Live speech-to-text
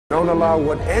Don't allow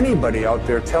what anybody out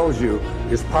there tells you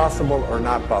is possible or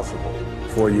not possible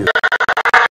for you.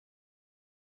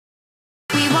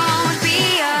 We won't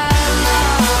be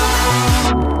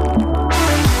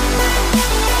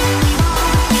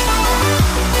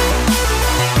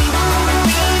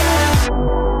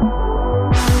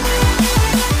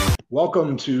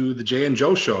Welcome to the Jay and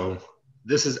Joe Show.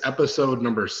 This is episode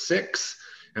number 6,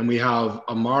 and we have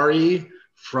Amaury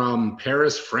from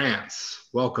Paris, France.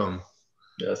 Welcome.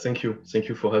 Yeah, thank you. Thank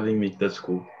you for having me. That's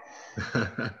cool.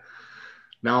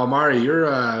 Now, Amaury, you're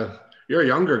a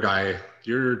younger guy.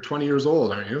 You're 20 years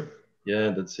old, aren't you? Yeah,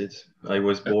 that's it. I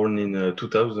was born in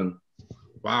 2000.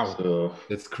 Wow. So,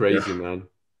 That's crazy, yeah. man.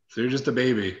 So you're just a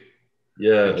baby.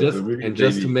 Yeah, And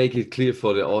just to make it clear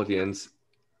for the audience,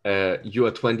 you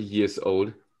are 20 years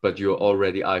old, but you're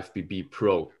already IFBB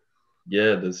Pro.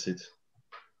 Yeah, that's it.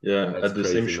 Yeah, That's at the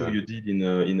crazy, same show man. you did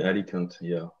in Alicante.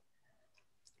 Yeah.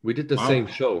 We did the Wow.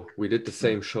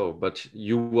 same show. But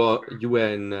you were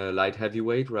in light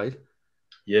heavyweight, right?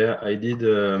 Yeah, I did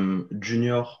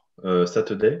junior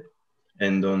Saturday,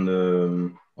 and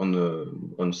on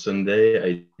Sunday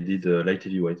I did light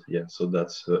heavyweight. Yeah, so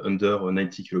that's under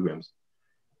 90 kilograms.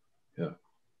 Yeah.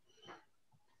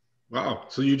 Wow.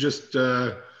 So you just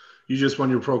won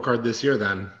your pro card this year,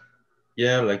 then?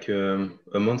 Yeah, like a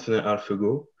month and a half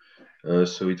ago.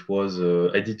 So it was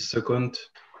I did second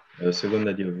at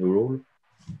the overall,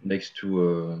 next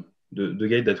to the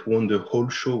guy that won the whole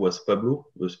show was Pablo,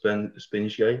 the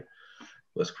Spanish guy.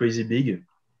 Was crazy big.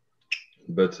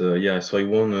 But yeah, so I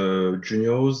won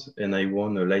juniors and I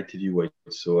won a light heavyweight.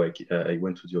 So I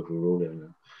went to the overall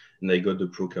and I got the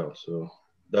pro card. So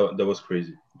that was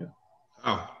crazy. Yeah.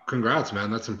 Oh, congrats, man.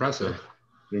 That's impressive.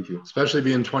 Thank you. Especially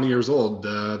being 20 years old.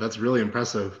 That's really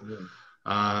impressive.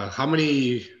 Yeah. How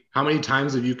many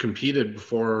times have you competed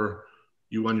before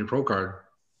you won your pro card?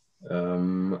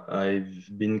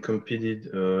 I've been competed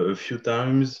a few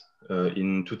times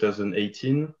in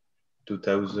 2018,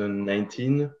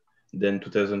 2019, then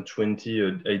 2020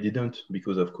 I didn't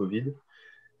because of COVID,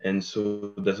 and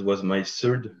so that was my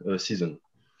third season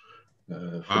for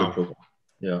the pro.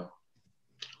 Yeah,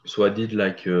 so I did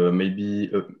like maybe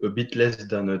a bit less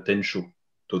than 10 shows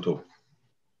total.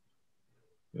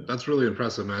 Yeah. That's really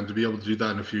impressive, man. To be able to do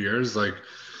that in a few years, like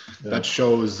Yeah. that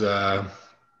shows that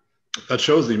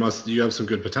you have some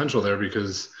good potential there,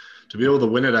 because to be able to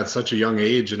win it at such a young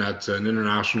age and at an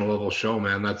international level show,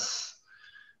 man, that's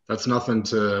nothing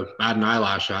to bat an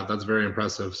eyelash at. That's very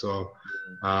impressive. So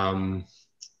I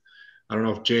don't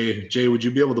know if Jay, would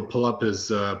you be able to pull up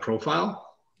his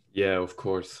profile? Yeah, of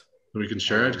course. We can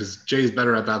share it, because Jay's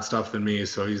better at that stuff than me,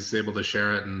 so he's able to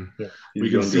share it, and we He's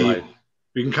can doing see. great.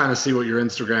 We can kind of see what your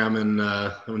Instagram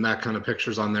and that kind of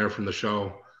pictures on there from the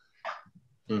show.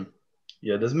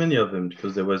 Yeah, there's many of them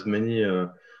because there was many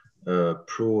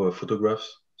pro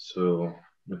photographs, so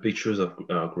the pictures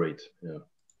are great. Yeah.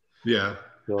 Yeah.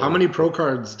 So, How many pro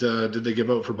cards did they give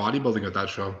out for bodybuilding at that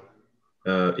show?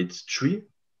 It's 3.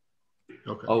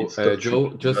 Okay. Oh, It's top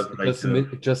Joe,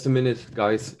 three. just a minute,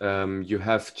 guys. You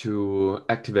have to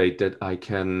activate that I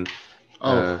can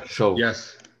show.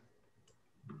 Yes.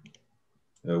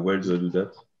 Where do I do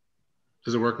that?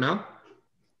 Does it work now?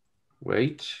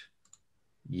 Wait.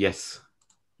 Yes.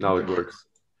 Now it Okay. works.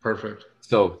 Perfect.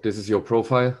 So this is your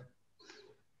profile.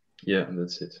 Yeah,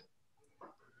 that's it.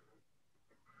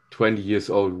 20 years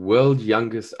old, world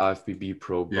youngest IFBB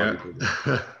Pro Yeah.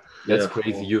 bodybuilder. That's Yeah,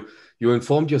 crazy. cool. You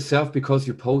informed yourself because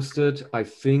you posted, I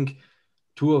think,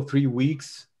 2 or 3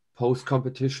 weeks post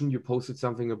competition. You posted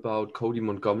something about Cody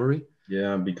Montgomery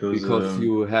Yeah, because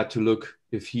you had to look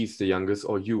if he's the youngest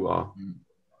or you are.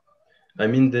 I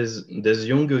mean, there's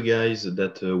younger guys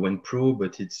that went pro,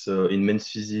 but it's in men's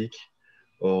physique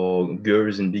or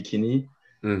girls in bikini.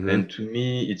 Mhm. And to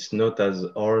me, it's not as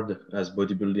hard as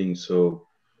bodybuilding. So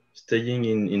staying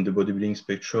in the bodybuilding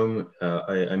spectrum,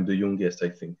 I'm the youngest, I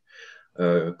think.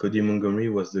 Cody Montgomery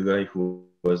was the guy who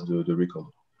was the record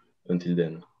until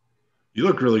then. You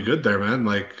look really good there, man.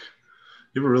 Like,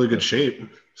 you have a really good shape.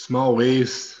 Small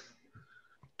waist,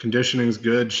 conditioning's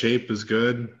good, shape is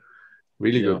good.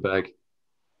 Really Yeah. good back.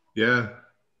 Yeah.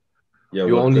 Yeah,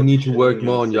 You World only Cup need to work training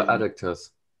more is on your insane. adductors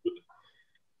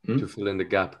Hmm? to fill in the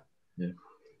gap. Yeah.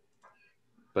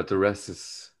 But the rest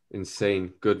is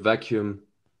insane. Good vacuum.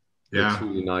 Yeah. Looks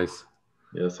really nice.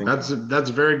 Yeah, thank you. That's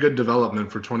very good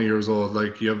development for 20 years old.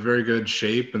 Like, you have very good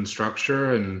shape and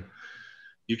structure, and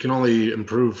you can only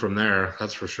improve from there.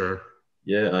 That's for sure.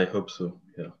 Yeah, I hope so.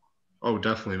 Yeah. Oh,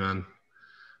 definitely, man.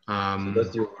 So that's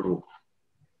the overall.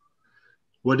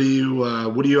 What do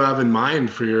you have in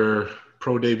mind for your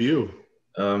pro debut?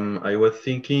 I was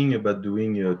thinking about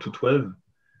doing 212,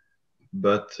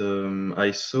 but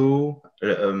I saw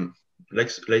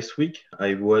last week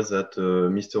I was at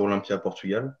Mr. Olympia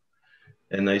Portugal,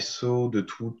 and I saw the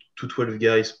 212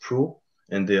 guys pro,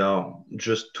 and they are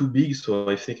just too big. So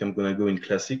I think I'm gonna go in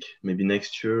classic maybe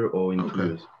next year or in 2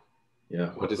 years.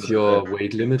 Yeah. What is your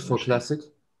weight limit for classic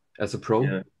as a pro?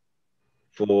 Yeah.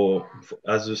 For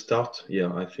as a start,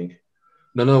 yeah, I think.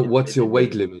 No. What's your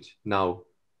weight limit now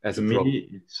as To a pro? me,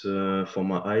 it's for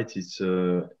my height, it's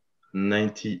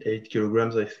 98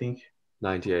 kilograms, I think.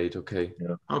 98. Okay.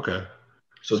 Yeah. Okay.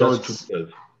 So So that's it's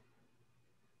 212.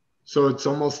 so it's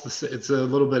almost it's a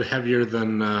little bit heavier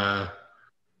than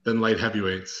light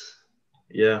heavyweights.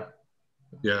 Yeah.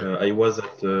 Yeah. I was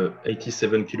at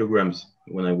 87 kilograms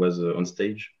when I was on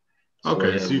stage. So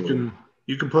Okay. I So have,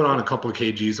 you can put on a couple of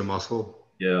kgs of muscle.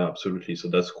 yeah, absolutely. So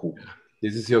that's cool.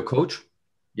 This is your coach,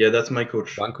 Yeah, that's my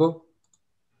coach. Franco?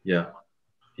 Yeah,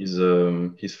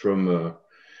 he's from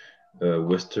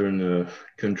Western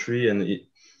country, and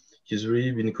he's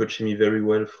really been coaching me very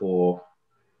well for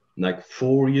like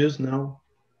 4 years now,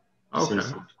 Okay.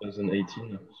 since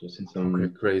 2018. So since I'm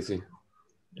Okay, crazy.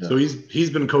 Yeah. So he's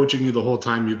been coaching you the whole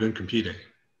time you've been competing.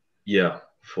 Yeah,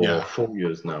 for Yeah. 4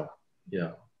 years now.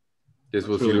 Yeah. This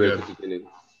was really you good. at the beginning.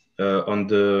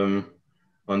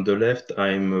 On the left,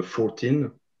 I'm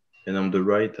 14, and on the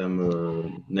right, I'm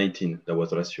 19. That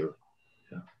was last year.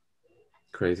 Yeah.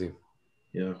 Crazy.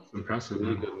 Yeah. Impressive,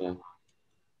 Really man. good, man.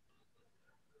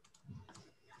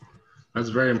 That's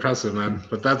very impressive, man.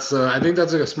 But that's I think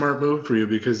that's like a smart move for you,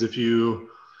 because if you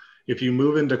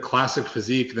move into classic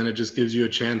physique, then it just gives you a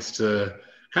chance to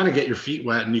kind of get your feet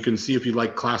wet, and you can see if you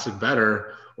like classic better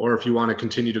or if you want to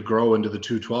continue to grow into the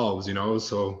 212s, you know?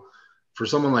 So for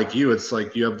someone like you, it's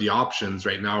like you have the options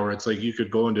right now where it's like you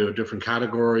could go into a different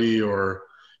category or,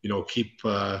 you know, keep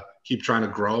trying to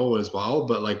grow as well.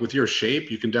 But like with your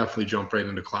shape, you can definitely jump right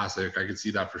into classic. I could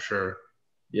see that for sure.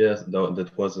 Yes,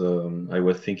 that was I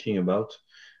was thinking about.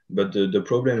 But the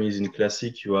problem is in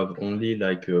classic, you have only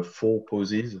like 4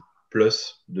 poses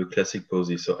plus the classic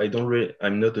poses. So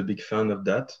I'm not a big fan of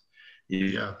that,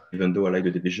 Yeah. even though I like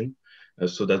the division.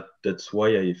 So that's why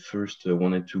I first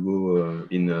wanted to go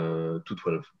in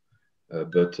 212.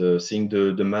 But seeing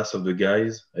the mass of the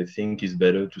guys, I think it's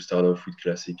better to start off with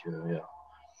classic. Yeah.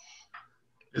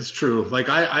 It's true. Like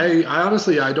I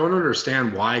honestly, I don't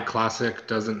understand why classic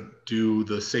doesn't do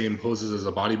the same poses as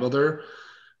a bodybuilder,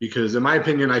 because in my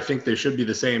opinion, I think they should be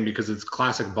the same because it's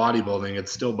classic bodybuilding.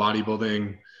 It's still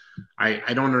bodybuilding.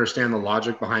 I don't understand the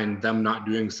logic behind them not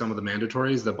doing some of the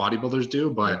mandatories that bodybuilders do,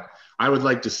 but I would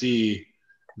like to see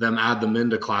them add them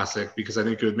into classic, because I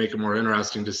think it would make it more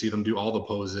interesting to see them do all the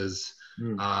poses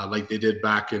like they did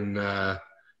back in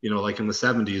like in the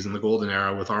 70s in the golden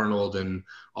era with Arnold and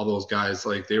all those guys.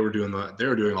 Like they were doing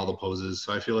all the poses.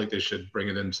 So I feel like they should bring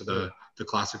it into the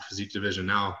classic physique division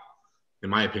now, in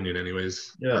my opinion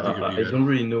anyways. Yeah, I don't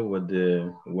really know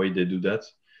why they do that.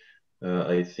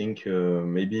 I think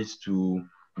maybe it's to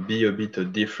be a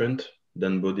bit different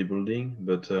than bodybuilding,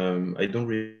 but I don't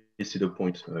really see the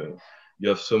point. You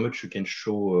have so much you can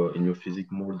show in your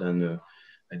physique more than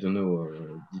I don't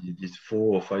know these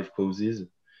 4 or 5 poses,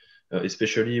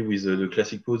 especially with the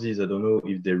classic poses. I don't know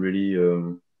if they really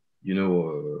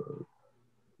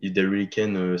if they really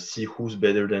can see who's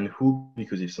better than who,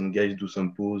 because if some guys do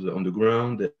some pose on the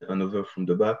ground, another from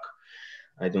the back,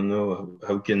 I don't know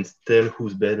how we can tell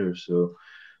who's better. So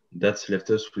that's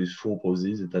left us with 4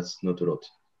 poses. That's not a lot.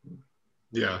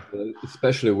 Yeah.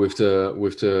 Especially with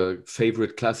the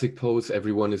favorite classic pose,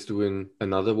 everyone is doing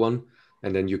another one,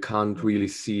 and then you can't really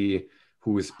see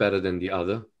who is better than the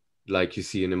other, like you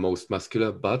see in the most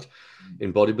muscular. But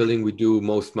in bodybuilding, we do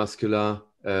most muscular.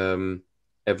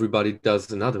 Everybody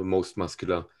does another most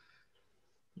muscular.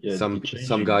 Yeah,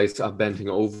 some guys are bending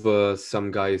over,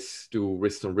 some guys do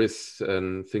wrist on wrist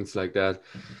and things like that.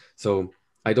 So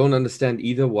I don't understand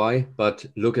either why, but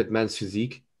look at men's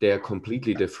physique. They are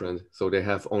completely different. So they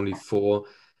have only 4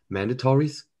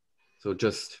 mandatories. So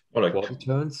just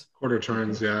quarter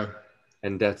turns. Yeah.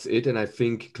 And that's it. And I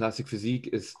think classic physique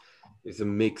is a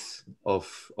mix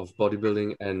of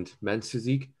bodybuilding and men's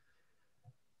physique.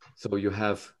 So you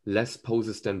have less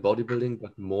poses than bodybuilding,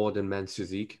 but more than men's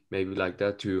physique, maybe like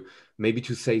that, to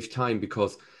save time,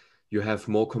 because you have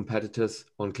more competitors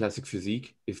on classic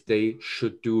physique. If they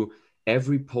should do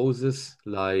every poses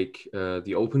like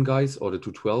the open guys or the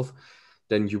 212,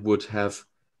 then you would have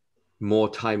more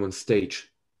time on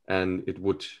stage and it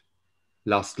would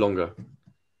last longer.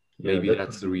 Maybe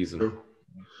that's the reason. True.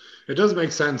 It does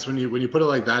make sense when you put it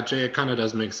like that, Jay. It kind of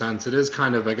does make sense. It is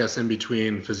kind of, I guess, in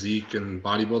between physique and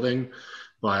bodybuilding,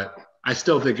 but I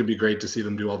still think it'd be great to see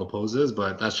them do all the poses.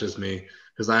 But that's just me,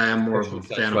 because I am more of a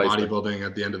Especially fan of side tricep. bodybuilding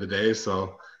at the end of the day.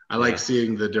 So I like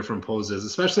seeing the different poses,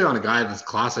 especially on a guy that's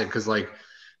classic, because like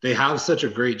they have such a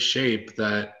great shape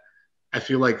that I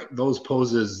feel like those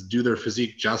poses do their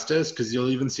physique justice. Because you'll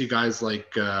even see guys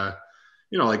like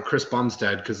like Chris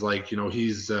Bumstead, because like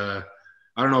he's I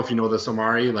don't know if you know this,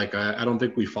 Amaury. Like I don't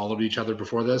think we followed each other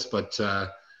before this, but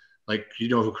like you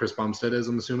know who Chris Bumstead is,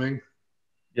 I'm assuming.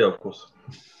 Yeah, of course.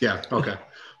 Yeah. Okay.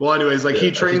 Well, anyways, like Yeah, he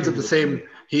I think trains at the same.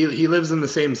 He lives in the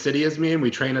same city as me, and we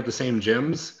train at the same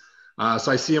gyms.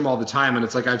 So I see him all the time, and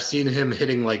it's like I've seen him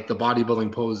hitting like the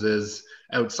bodybuilding poses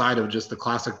outside of just the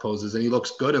classic poses, and he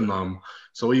looks good in them.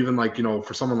 So even like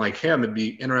for someone like him, it'd be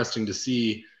interesting to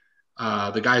see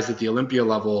the guys at the Olympia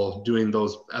level doing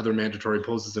those other mandatory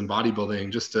poses in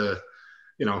bodybuilding, just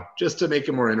to make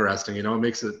it more interesting. It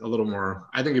makes it a little more.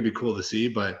 I think it'd be cool to see,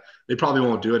 but they probably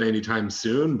won't do it anytime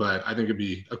soon. But I think it'd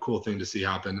be a cool thing to see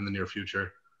happen in the near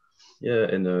future. Yeah,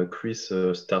 and Chris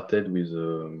started with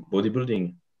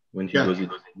bodybuilding when he Yeah. was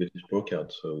with his pro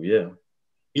card. So yeah,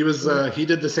 He was he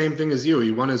did the same thing as you.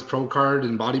 He won his pro card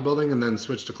in bodybuilding and then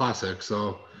switched to classic.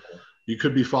 So you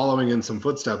could be following in some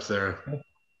footsteps there.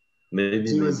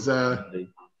 maybe He was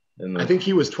I think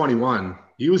he was 21.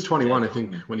 He was 21, I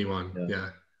think, when he won. Yeah.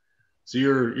 So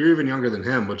you're even younger than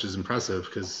him, which is impressive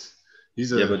because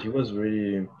he's but he was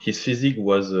really, his physique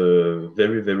was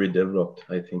very, very developed.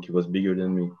 I think he was bigger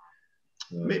than me.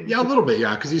 a little bit,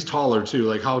 yeah, because he's taller too.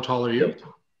 Like, how tall are you?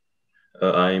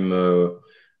 I'm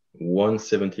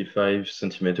 175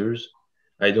 centimeters.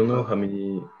 I don't know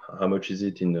how much is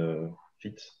it in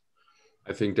feet.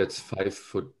 I think that's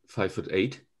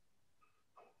 5'8".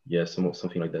 Yeah,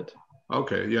 something like that.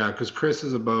 Okay, yeah, because Chris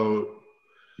is about.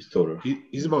 He's taller.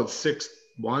 He's about 6'1"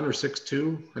 or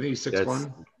 6'2". I think he's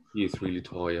 6'1". He's really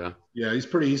tall, yeah. Yeah,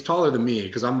 he's taller than me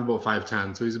because I'm about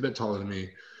 5'10", so he's a bit taller than me.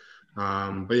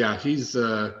 But yeah, he's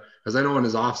as I know in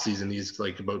his off season, he's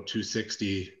like about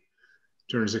 260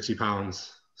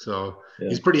 pounds. So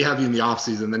he's pretty heavy in the off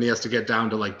season. Then he has to get down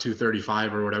to like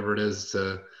 235 or whatever it is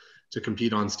to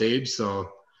compete on stage.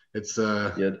 So it's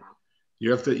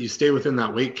you stay within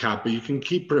that weight cap, but you can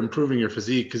keep improving your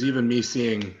physique. Because even me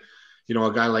seeing,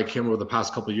 a guy like him over the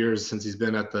past couple of years since he's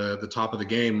been at the top of the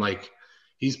game, like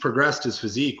he's progressed his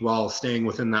physique while staying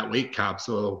within that weight cap.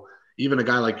 So even a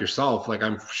guy like yourself, like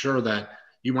I'm sure that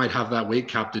you might have that weight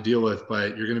cap to deal with,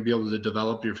 but you're going to be able to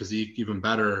develop your physique even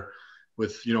better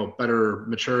with, better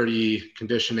maturity,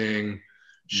 conditioning,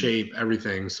 shape,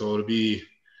 everything. So it'll be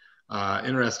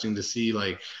interesting to see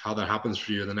like how that happens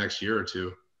for you in the next year or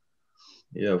two.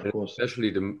 Yeah, of course.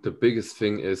 Especially the biggest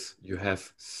thing is you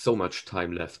have so much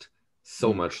time left,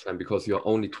 much time, because you're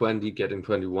only 20, getting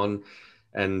 21,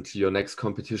 and your next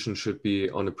competition should be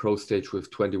on a pro stage with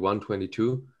 21,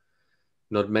 22.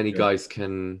 Not many guys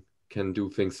can do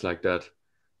things like that.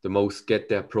 The most get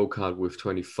their pro card with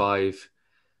 25,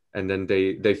 and then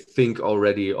they think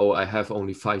already, oh, I have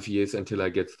only 5 years until I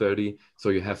get 30, so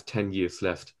you have 10 years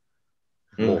left.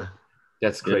 More.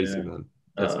 That's crazy, man.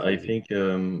 I think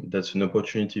that's an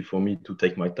opportunity for me to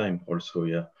take my time also,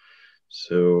 yeah.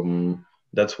 So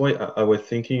that's why I was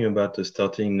thinking about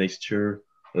starting next year,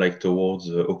 like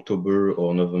towards October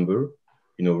or November,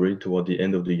 really toward the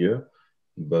end of the year.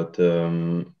 But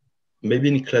maybe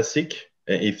in classic,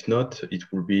 if not, it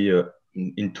will be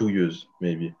in 2 years,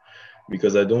 maybe.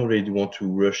 Because I don't really want to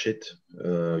rush it,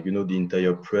 the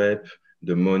entire prep,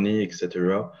 the money,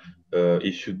 etc.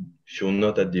 If you're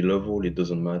not at the level, it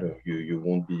doesn't matter. You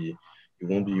won't be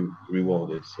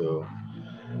rewarded. So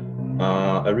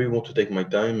I really want to take my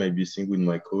time, maybe think with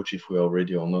my coach if we are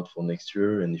ready or not for next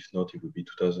year, and if not, it will be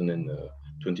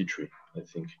 2023, I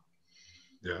think.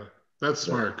 Yeah, that's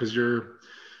smart because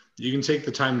you can take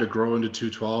the time to grow into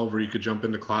 212, or you could jump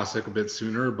into classic a bit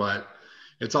sooner, but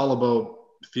it's all about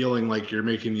feeling like you're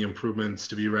making the improvements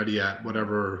to be ready at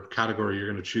whatever category you're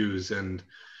going to choose. And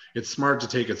it's smart to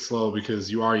take it slow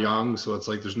because you are young. So it's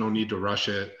like, there's no need to rush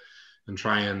it and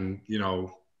try and,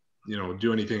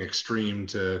 do anything extreme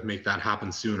to make that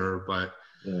happen sooner. But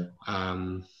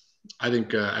I think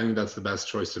that's the best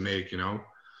choice to make,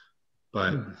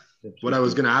 but what I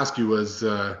was going to ask you was,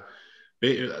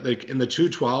 like in the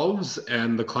 212s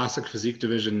and the classic physique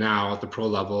division now at the pro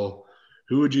level,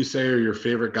 who would you say are your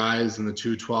favorite guys in the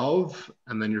 212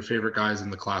 and then your favorite guys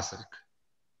in the classic?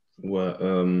 Well,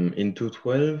 in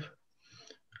 212,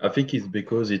 I think it's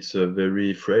because it's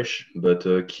very fresh, but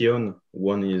Keon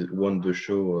won the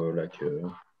show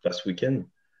last weekend.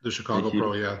 The Chicago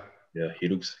Pro, yeah. Yeah, he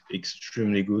looks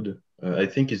extremely good. I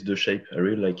think it's the shape. I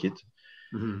really like it,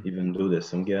 even though there's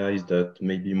some guys that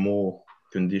may be more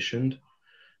conditioned,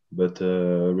 but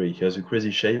really, he has a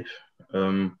crazy shape.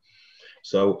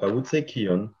 So I would say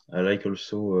Keon. I like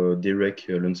also Derek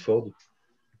Lunsford,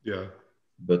 Yeah.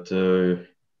 but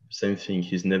same thing.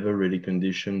 He's never really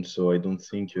conditioned, so I don't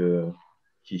think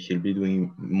he'll be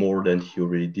doing more than he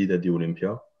already did at the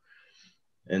Olympia.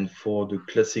 And for the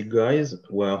classic guys,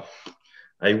 well,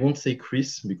 I won't say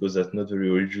Chris because that's not very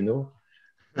original,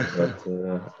 but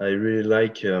I really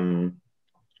like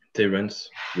Terence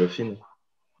Ruffin,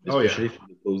 Oh yeah. especially for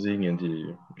the posing and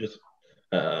the just.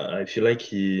 I feel like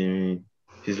he's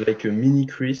like a mini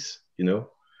Chris, you know,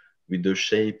 with the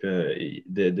shape. I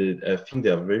think they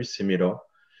are very similar.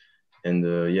 And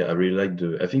yeah, I really like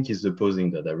I think it's the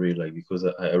posing that I really like because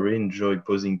I really enjoy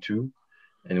posing too.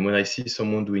 And when I see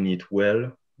someone doing it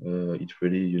well, it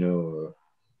really,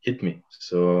 hit me.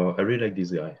 So I really like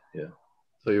this guy. Yeah.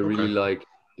 So you really Okay. like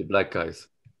the black guys,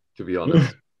 to be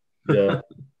honest. Yeah.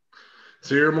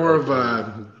 So you're more of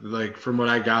Okay. like from what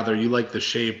I gather, you like the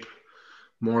shape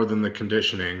more than the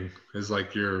conditioning is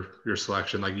like your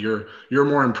selection. Like you're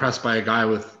more impressed by a guy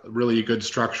with really good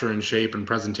structure and shape and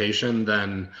presentation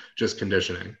than just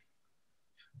conditioning.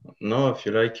 No, I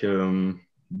feel like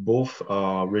both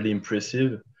are really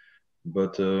impressive,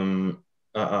 but when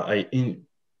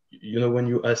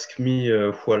you ask me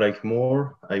who I like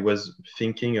more, I was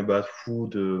thinking about who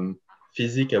the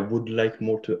physique I would like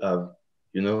more to have,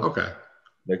 you know, Okay,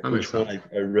 like that makes which one sense.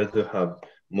 I'd rather have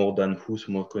more than who's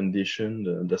more conditioned.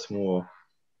 That's more.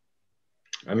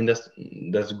 I mean, that's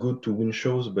good to win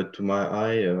shows, but to my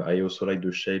eye, I also like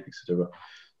the shape, etc.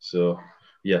 So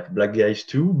yeah, black guys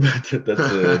too, but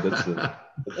that's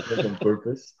not on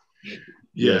purpose.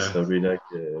 Yeah. Yes, I really like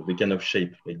the kind of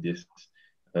shape like this.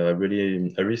 I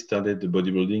really started the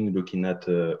bodybuilding looking at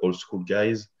old school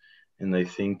guys, and I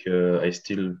think it's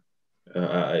still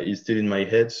in my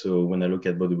head. So when I look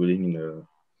at bodybuilding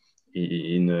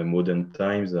in modern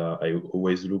times, I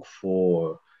always look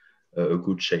for a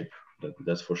good shape.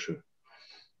 That's for sure.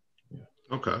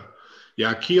 Okay.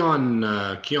 Yeah, Keon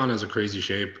has a crazy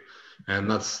shape, and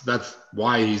that's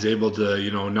why he's able to,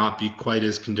 not be quite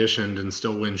as conditioned and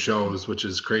still win shows, which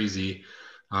is crazy.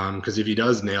 Because if he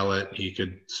does nail it, he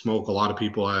could smoke a lot of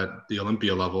people at the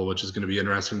Olympia level, which is going to be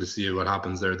interesting to see what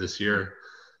happens there this year.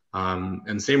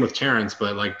 And same with Terrence,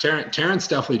 but like Terrence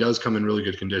definitely does come in really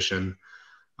good condition.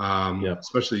 Yeah.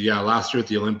 Especially, yeah, last year at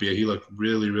the Olympia, he looked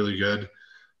really, really good.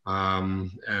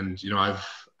 And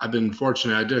I've been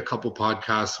fortunate. I did a couple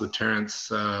podcasts with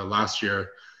Terrence last year,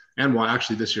 and one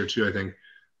actually this year too, I think.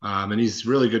 And he's a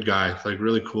really good guy, like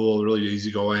really cool, really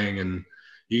easygoing, and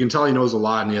you can tell he knows a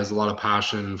lot and he has a lot of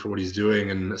passion for what he's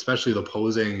doing, and especially the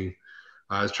posing.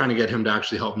 I was trying to get him to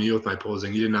actually help me with my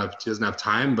posing. He doesn't have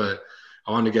time, but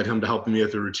I wanted to get him to help me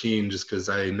with the routine just because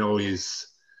I know he's,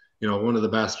 one of the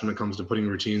best when it comes to putting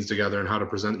routines together and how to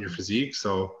present your physique.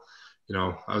 So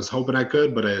I was hoping I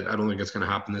could, but I don't think it's going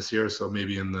to happen this year. So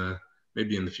maybe in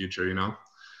the future.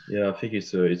 Yeah, I think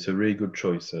it's a really good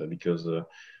choice because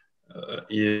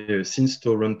since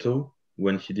Toronto,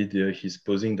 when he did his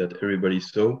posing that everybody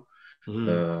saw,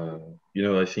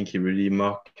 I think he really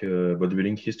marked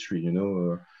bodybuilding history.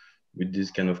 With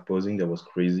this kind of posing that was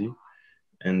crazy.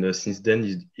 And since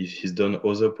then, he's done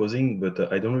other posing,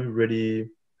 but I don't really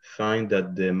find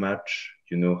that they match.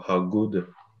 How good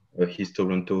his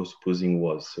Toronto's posing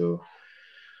was. So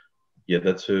yeah,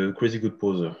 that's a crazy good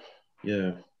poser.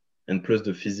 Yeah, and plus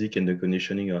the physique and the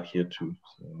conditioning are here too.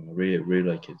 So I really, really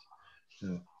like it.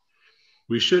 Yeah.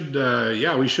 We should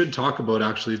talk about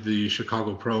actually the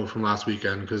Chicago Pro from last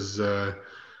weekend because that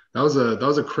was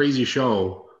a crazy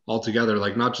show altogether.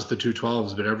 Like not just the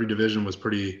 212s, but every division was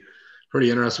pretty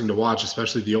interesting to watch,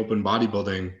 especially the open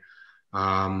bodybuilding,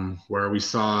 where we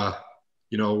saw,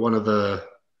 one of the,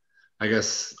 I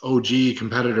guess, OG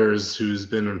competitors who's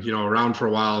been, around for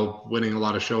a while, winning a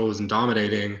lot of shows and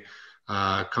dominating,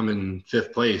 come in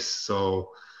fifth place.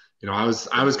 So, I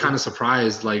was kind of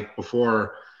surprised, like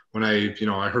before when I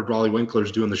heard Raleigh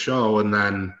Winkler's doing the show, and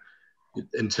then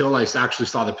until I actually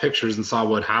saw the pictures and saw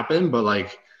what happened. But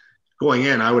like going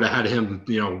in, I would have had him,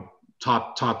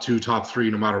 top two, top three,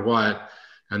 no matter what.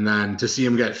 And then to see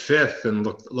him get fifth and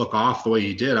look off the way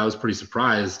he did, I was pretty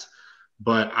surprised.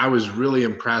 But I was really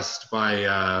impressed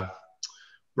by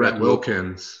Brett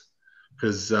Wilkins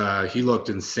because he looked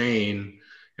insane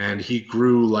and he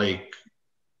grew like,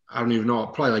 I don't even know,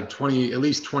 probably like at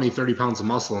least 20, 30 pounds of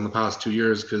muscle in the past 2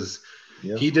 years because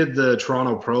Yeah. he did the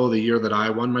Toronto Pro the year that I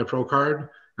won my pro card.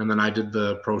 And then I did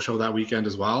the pro show that weekend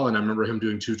as well. And I remember him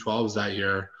doing 212s that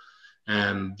year.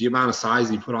 And the amount of size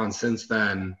he put on since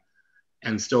then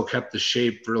and still kept the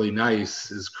shape really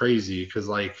nice is crazy. Cause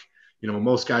like,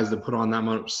 most guys that put on that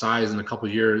much size in a couple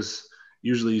of years,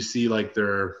 usually you see like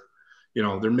their you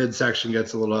know, their midsection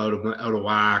gets a little out of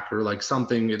whack, or like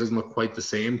something, it doesn't look quite the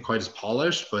same, quite as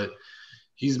polished, but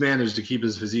he's managed to keep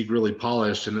his physique really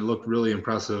polished, and it looked really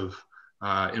impressive,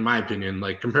 in my opinion.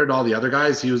 Like compared to all the other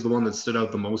guys, he was the one that stood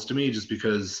out the most to me, just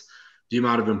because the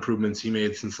amount of improvements he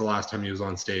made since the last time he was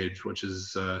on stage, which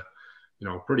is, you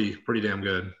know, pretty damn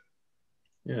good.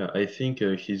 Yeah, I think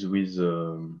he's with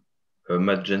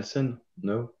Matt Jensen.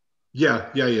 No?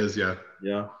 Yeah, he is. Yeah.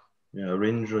 Yeah, yeah. I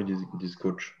really enjoy this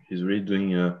coach. He's really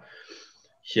doing.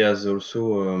 He has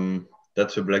also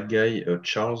that's a black guy,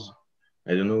 Charles.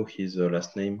 I don't know his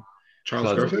last name. Charles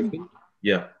Charles Griffin. Griffin?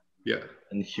 Yeah, Yeah.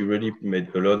 and he really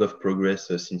made a lot of progress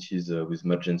since he's with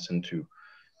Matt Jensen too.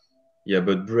 Yeah,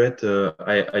 but Brett,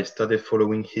 I started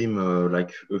following him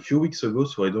like a few weeks ago,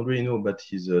 so I don't really know about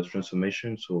his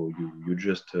transformation. So you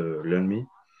just learn me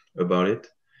about it.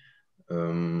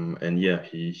 And yeah,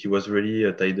 he was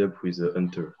really tied up with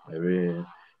Hunter. I really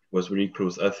was really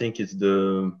close. I think it's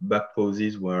the back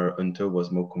poses where Hunter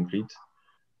was more complete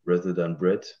rather than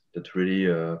Brett that really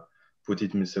put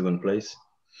it in second place.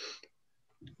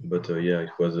 But yeah,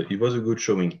 it was a good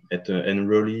showing. And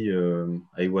really,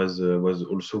 I was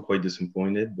also quite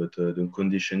disappointed, but the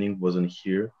conditioning wasn't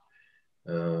here.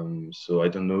 So I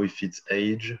don't know if it's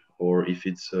age or if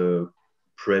it's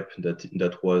prep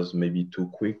that was maybe too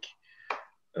quick.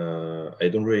 I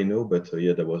don't really know, but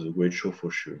yeah, that was a great show for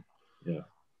sure. Yeah.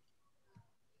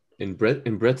 In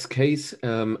Brett's case,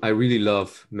 I really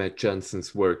love Matt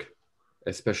Jensen's work,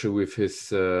 especially with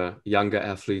his younger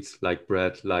athletes like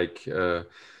Brett, like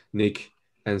Nick,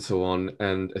 and so on,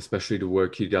 and especially the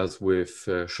work he does with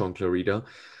Sean Clarida.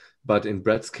 But in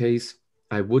Brett's case,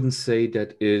 I wouldn't say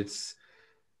that it's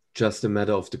just a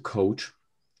matter of the coach,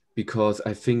 because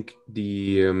I think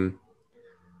the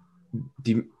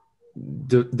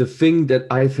the thing that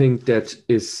I think that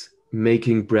is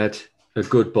making Brett a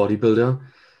good bodybuilder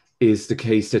is the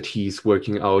case that he's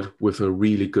working out with a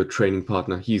really good training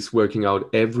partner. He's working out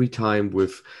every time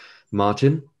with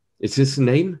Martin. It's his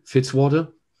name,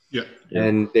 Fitzwater. Yeah.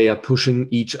 And they are pushing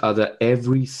each other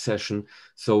every session.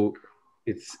 So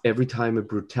it's every time a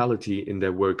brutality in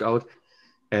their workout.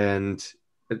 And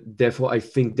therefore, I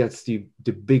think that's the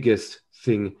biggest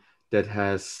thing that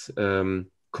has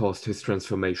caused his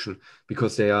transformation,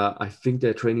 because I think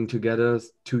they're training together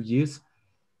 2 years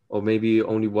or maybe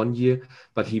only 1 year,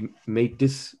 but he made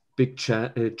this big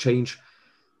change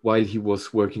while he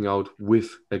was working out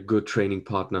with a good training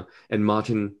partner. And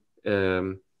Martin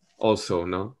also,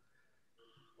 no?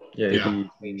 Yeah, Yeah.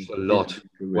 Changed a lot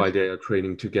while they are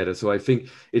training together. So I think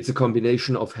it's a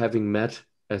combination of having Matt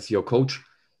as your coach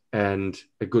and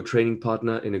a good training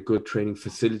partner in a good training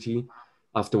facility.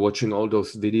 After watching all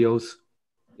those videos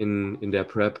in their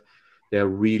prep, they're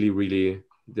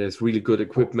there's really good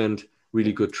equipment,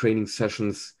 really good training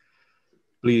sessions,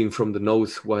 bleeding from the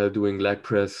nose while doing leg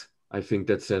press. I think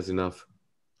that says enough.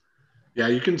 Yeah,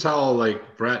 you can tell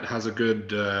like Brett has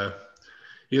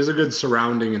he has a good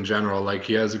surrounding in general. Like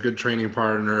he has a good training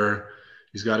partner.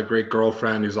 He's got a great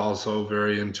girlfriend who's also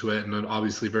very into it and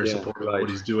obviously very supportive of what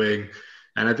he's doing.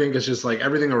 And I think it's just like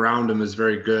everything around him is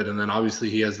very good. And then obviously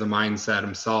he has the mindset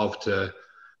himself to,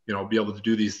 you know, be able to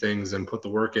do these things and put the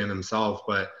work in himself.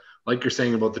 But like you're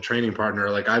saying about the training partner,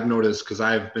 like I've noticed, because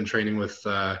I've been training with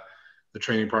the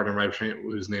training partner,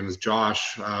 whose name is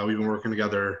Josh. We've been working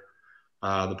together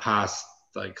the past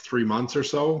like 3 months or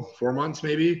so, 4 months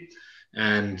maybe.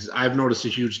 And I've noticed a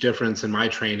huge difference in my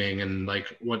training and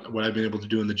like what I've been able to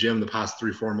do in the gym the past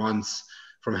 3-4 months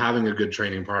from having a good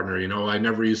training partner. You know, I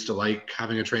never used to like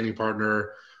having a training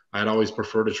partner. I'd always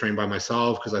prefer to train by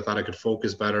myself because I thought I could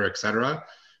focus better, etc.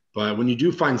 But when you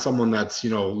do find someone that's, you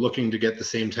know, looking to get the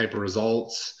same type of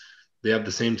results, they have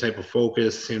the same type of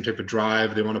focus, same type of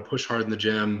drive, they want to push hard in the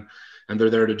gym, and they're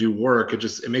there to do work,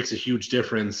 it makes a huge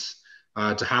difference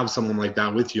to have someone like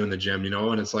that with you in the gym, you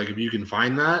know. And it's like, if you can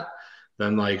find that,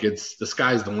 then like it's the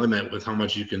sky's the limit with how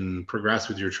much you can progress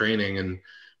with your training. And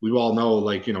we all know,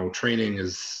 like, you know, training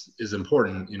is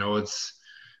important. You know, it's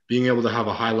being able to have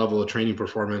a high level of training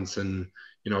performance and,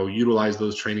 you know, utilize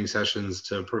those training sessions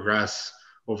to progress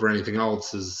over anything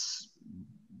else is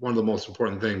one of the most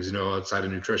important things, you know, outside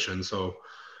of nutrition. So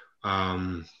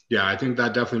yeah, I think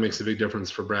that definitely makes a big difference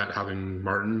for Brett having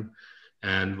Martin,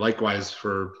 and likewise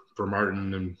for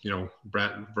Martin and, you know,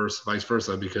 Brett vice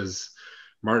versa, because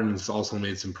Martin's also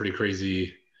made some pretty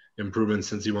crazy improvements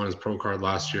since he won his pro card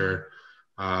last year.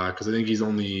 Because I think he's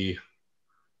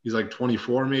like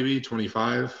 24, maybe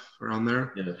 25, around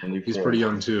there. Yeah, 24. He's pretty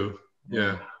young too.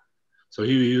 Yeah. So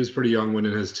he was pretty young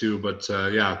winning his too. But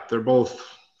yeah, they're both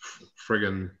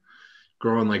friggin'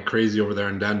 growing like crazy over there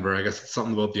in Denver. I guess it's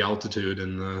something about the altitude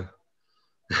and the,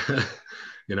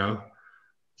 you know.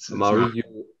 Amaury,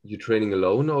 you training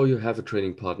alone or you have a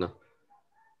training partner?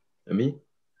 Me?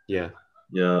 Yeah.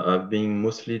 Yeah, I've been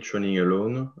mostly training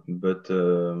alone, but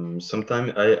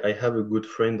sometimes I have a good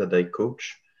friend that I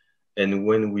coach, and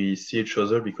when we see each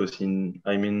other, because I'm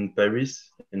in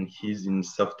Paris and he's in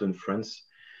southern France,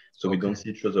 so we don't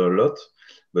see each other a lot.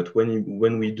 But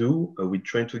when we do, we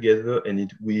train together,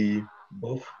 and we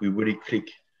really click.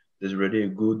 There's really a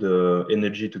good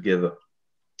energy together,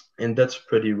 and that's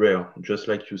pretty rare. Just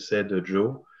like you said,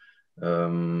 Joe.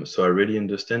 So I really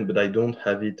understand, but I don't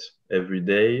have it every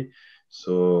day.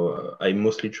 So I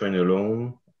mostly train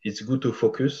alone. It's good to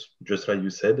focus, just like you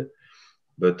said,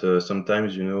 but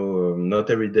sometimes, not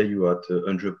every day you are at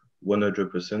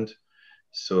 100%.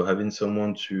 So having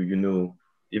someone to,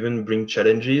 even bring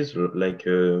challenges like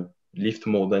lift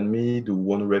more than me, do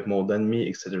one rep more than me,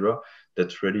 etc.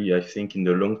 That's really, I think, in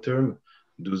the long term,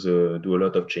 do a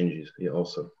lot of changes. Yeah,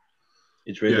 also,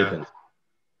 it really depends.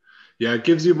 Yeah, it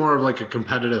gives you more of like a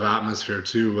competitive atmosphere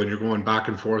too when you're going back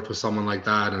and forth with someone like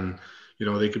that, and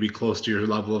they could be close to your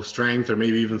level of strength or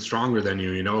maybe even stronger than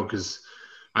you. Because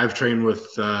I've trained with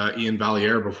Ian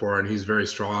Valliere before, and he's very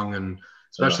strong, and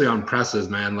especially on presses,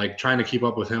 man. Like trying to keep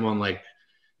up with him on like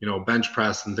bench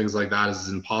press and things like that is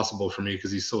impossible for me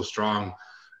because he's so strong.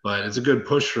 But it's a good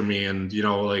push for me, and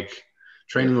like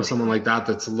training with someone like that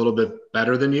that's a little bit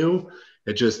better than you,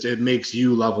 it makes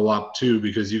you level up too,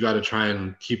 because you got to try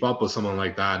and keep up with someone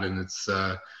like that, and it's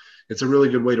a really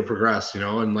good way to progress,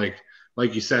 and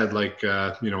like you said, like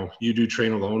you do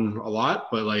train alone a lot,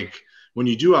 but like when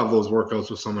you do have those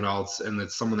workouts with someone else and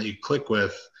it's someone that you click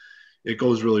with, it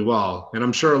goes really well. And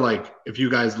I'm sure like if you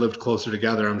guys lived closer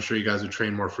together, I'm sure you guys would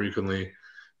train more frequently,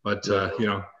 but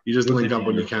you just link up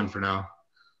when you can for now.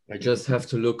 I just have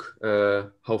to look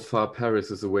how far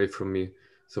Paris is away from me.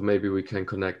 So maybe we can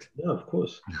connect. Yeah, of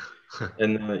course.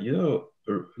 And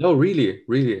no, really,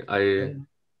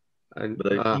 but I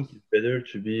think it's better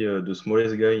to be the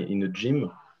smallest guy in a gym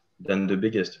than the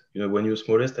biggest. When you're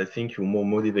smallest, I think you're more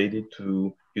motivated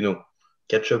to,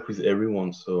 catch up with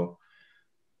everyone. So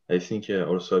I think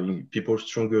also having people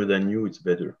stronger than you, it's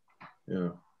better.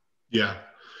 Yeah.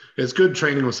 It's good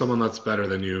training with someone that's better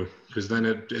than you, because then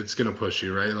it's going to push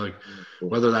you, right? Like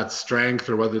whether that's strength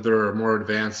or whether they're a more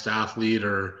advanced athlete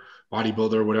or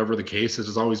bodybuilder, whatever the case is,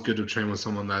 it's always good to train with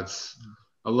someone that's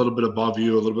a little bit above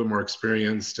you, a little bit more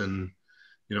experienced, and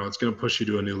it's going to push you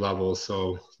to a new level.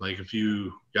 So like if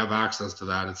you have access to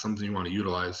that, it's something you want to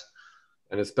utilize.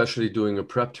 And especially doing a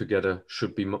prep together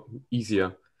should be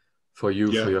easier for you,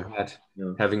 for your head.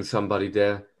 Having somebody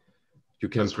there, you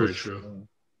can That's push. Very true.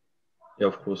 Yeah,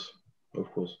 of course.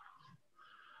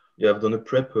 Yeah, I've done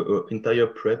entire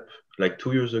prep like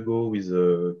 2 years ago with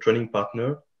a training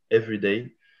partner every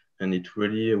day, and it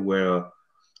really where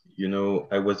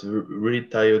I was really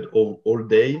tired all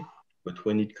day, but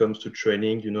when it comes to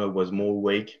training, I was more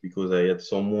awake because I had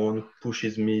someone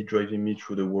pushes me, driving me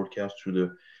through the workouts,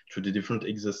 through the different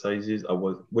exercises.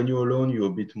 When you're alone,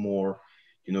 you're a bit more,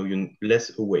 you're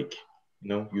less awake.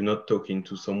 You're not talking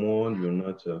to someone, you're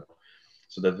not.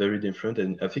 So that's very different,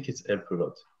 and I think it's helped a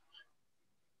lot.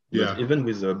 But even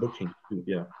with bulking,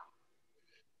 yeah.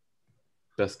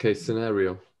 Best case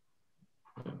scenario.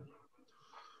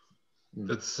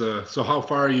 That's so. How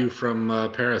far are you from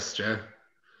Paris, Jay?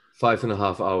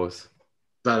 5.5 hours.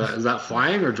 Is that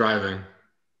flying or driving?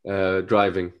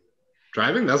 Driving.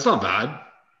 Driving? That's not bad.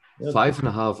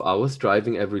 5.5 hours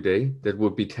driving every day. That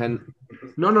would be 10.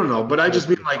 No. But I just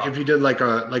mean like if you did like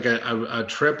a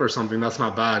trip or something, that's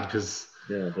not bad because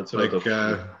that's like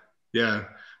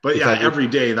But every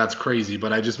day that's crazy.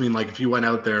 But I just mean like if you went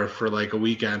out there for like a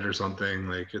weekend or something,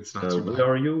 like it's not too bad. Where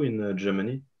are you in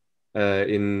Germany?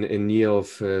 In near of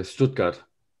Stuttgart.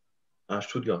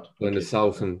 Stuttgart. In the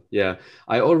southern, yeah.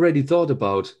 I already thought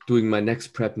about doing my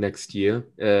next prep next year.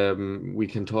 We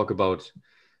can talk about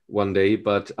one day,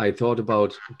 but I thought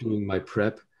about doing my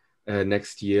prep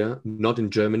next year, not in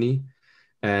Germany,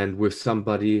 and with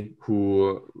somebody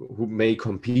who may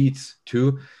compete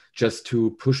too, just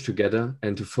to push together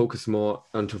and to focus more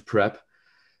onto prep.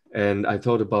 And I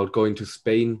thought about going to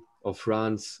Spain or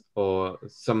France or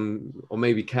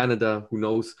maybe Canada, who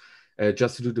knows,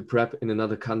 just to do the prep in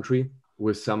another country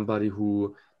with somebody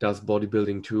who does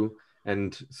bodybuilding too.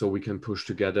 And so we can push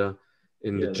together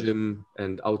in the gym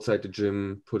and outside the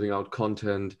gym, putting out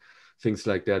content, things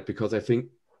like that. Because I think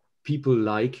people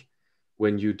like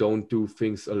when you don't do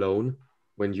things alone,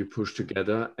 when you push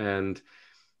together. And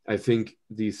I think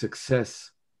the success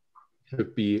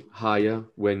should be higher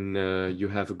when you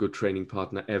have a good training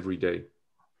partner every day.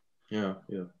 Yeah.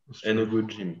 And a good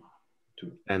gym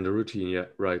too. And a routine, yeah,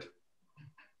 right.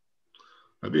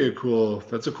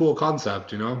 That's a cool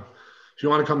concept, you know. If you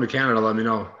want to come to Canada, let me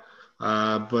know.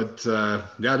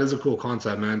 Yeah, it is a cool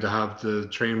concept, man, to have to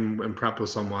train and prep with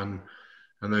someone,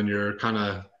 and then you're kind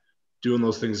of doing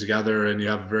those things together, and you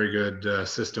have a very good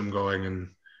system going and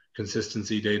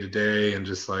consistency day to day, and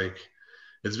just like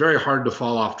it's very hard to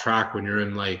fall off track when you're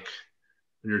in like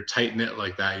when you're tight knit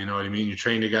like that. You know what I mean? You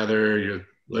train together, you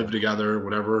live together,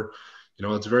 whatever. You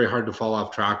know, it's very hard to fall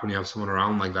off track when you have someone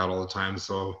around like that all the time.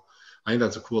 So I think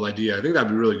that's a cool idea. I think that'd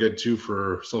be really good too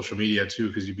for social media too,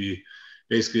 because you'd be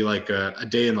basically like a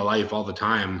day in the life all the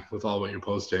time with all what you're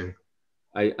posting.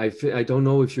 I don't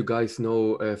know if you guys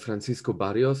know Francisco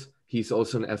Barrios. He's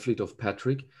also an athlete of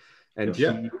Patrick, and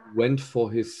Yeah. he went for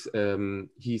his.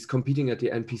 He's competing at the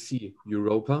NPC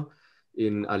Europa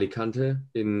in Alicante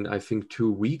in I think 2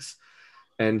 weeks,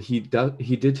 and he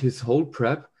did his whole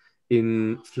prep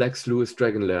in Flex Lewis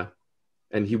Dragon Lair,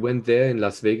 and he went there in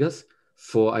Las Vegas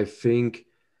for I think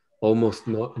almost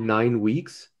 9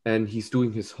 weeks, and he's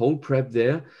doing his whole prep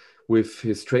there with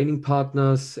his training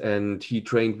partners, and he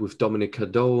trained with Dominic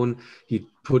Cardone. He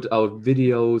put out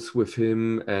videos with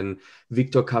him and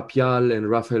Victor Capial and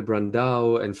Rafael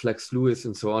Brandao and Flex Lewis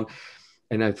and so on.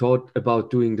 And I thought about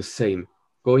doing the same,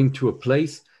 going to a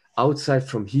place outside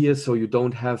from here so you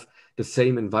don't have the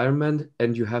same environment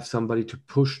and you have somebody to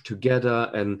push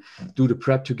together and do the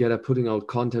prep together, putting out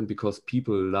content, because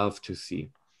people love to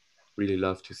see, really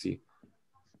love to see.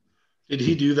 Did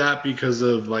he do that because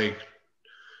of like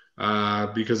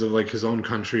his own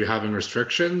country having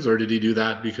restrictions, or did he do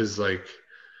that because like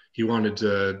he wanted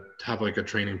to have like a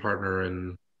training partner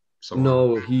and so on?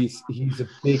 No, he's a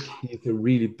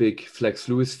really big Flex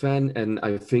Lewis fan, and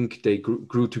I think they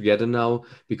grew together now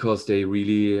because they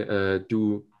really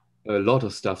do a lot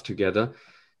of stuff together.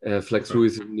 Flex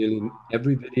Lewis is in nearly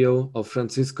every video of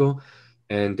Francisco,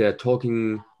 and they're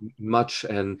talking much.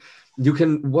 And you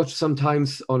can watch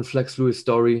sometimes on Flex Lewis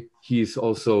story. He's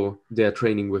also there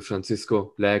training with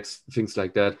Francisco, legs, things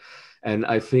like that. And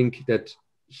I think that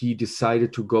he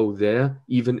decided to go there,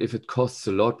 even if it costs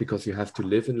a lot, because you have to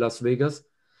live in Las Vegas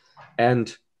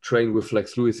and train with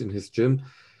Flex Lewis in his gym.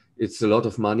 It's a lot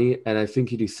of money. And I think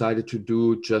he decided to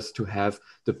do just to have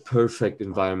the perfect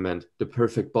environment, the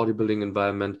perfect bodybuilding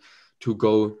environment, to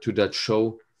go to that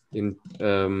show in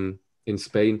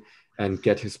Spain and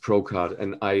get his pro card.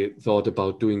 And I thought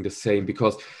about doing the same,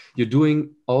 because you're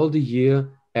doing all the year,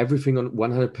 everything on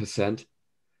 100%.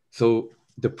 So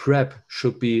the prep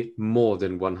should be more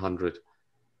than 100,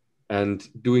 and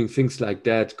doing things like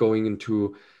that, going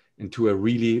into a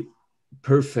really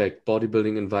perfect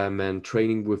bodybuilding environment,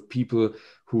 training with people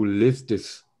who live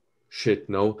this shit.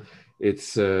 No,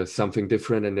 it's something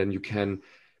different, and then you can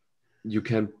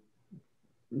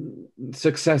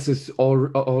success is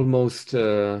almost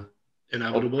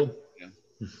inevitable.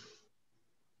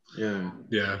 Yeah.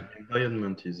 Yeah.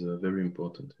 Environment is very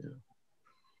important. Yeah.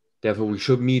 Therefore, we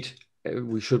should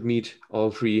meet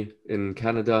all three in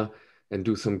Canada and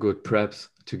do some good preps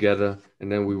together,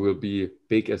 and then we will be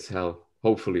big as hell,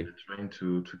 hopefully. I'm trying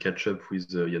to catch up with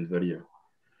Jan Valier.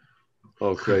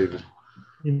 Oh, crazy.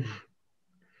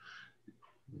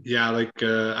 Yeah, like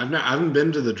I haven't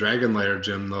been to the Dragon Lair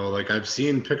gym though. Like I've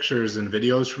seen pictures and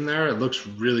videos from there. It looks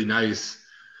really nice.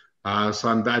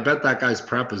 So I bet that guy's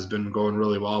prep has been going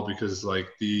really well, because like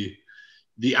the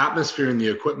atmosphere and the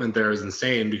equipment there is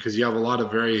insane, because you have a lot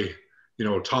of very, you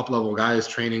know, top level guys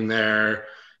training there.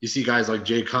 You see guys like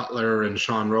Jay Cutler and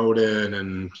Sean Roden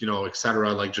and, you know, et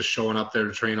cetera, like just showing up there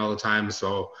to train all the time.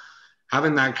 So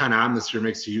having that kind of atmosphere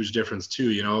makes a huge difference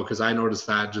too, you know, because I noticed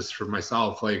that just for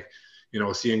myself, like, you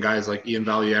know, seeing guys like Ian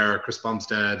Valier, Chris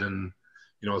Bumstead, and,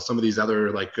 you know, some of these other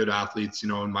like good athletes, you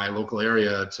know, in my local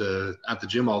area at the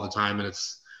gym all the time. And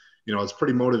it's, you know, it's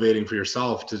pretty motivating for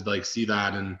yourself to like see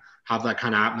that and have that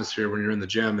kind of atmosphere when you're in the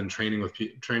gym and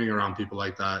training around people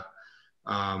like that.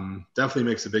 Definitely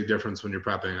makes a big difference when you're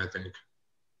prepping, I think.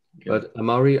 But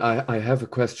Amaury, I have a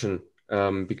question,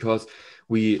 because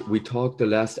we talked the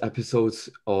last episodes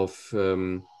of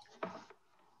on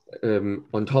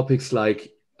topics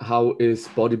like how is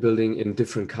bodybuilding in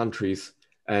different countries,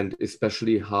 and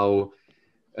especially how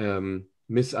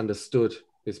misunderstood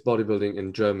is bodybuilding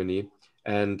in Germany.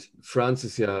 And France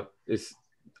is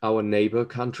our neighbor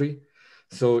country.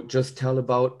 So just tell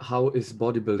about how is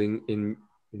bodybuilding in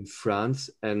France,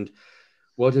 and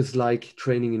what is like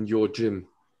training in your gym.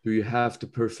 Do you have the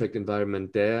perfect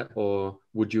environment there, or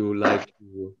would you like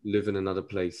to live in another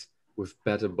place with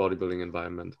better bodybuilding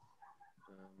environment?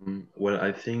 Well,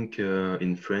 I think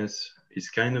in France it's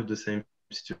kind of the same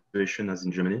situation as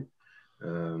in Germany.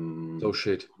 So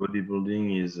shit.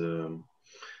 Bodybuilding is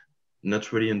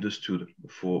not really understood.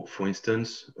 For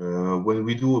instance, when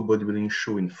we do a bodybuilding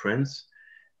show in France,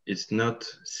 it's not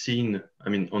seen, I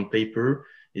mean, on paper,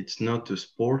 it's not a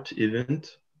sport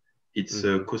event. It's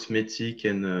a cosmetic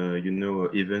and,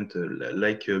 event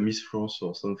like Miss France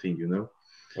or something, you know?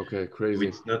 Okay, So crazy.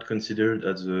 it's not considered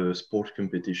as a sport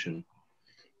competition.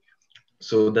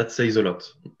 So that says a lot.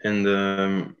 And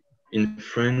in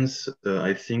France,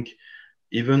 I think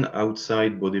even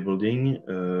outside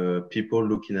bodybuilding, people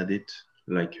looking at it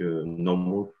like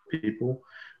normal people.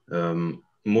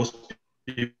 Most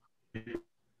people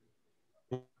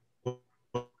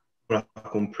are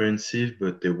comprehensive,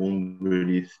 but they won't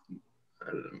really.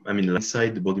 I mean, like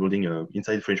inside bodybuilding,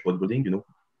 inside French bodybuilding, you know,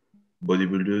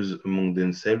 bodybuilders among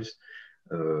themselves,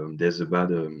 there's a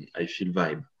bad, I feel,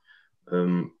 vibe.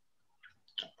 Um,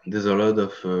 there's a lot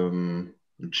of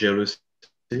jealousy.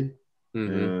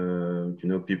 You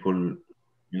know, people,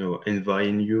 you know,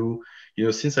 envying you. You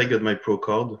know, since I got my pro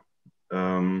card,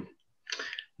 um,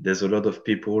 there's a lot of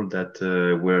people that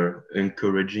were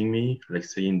encouraging me, like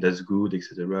saying that's good,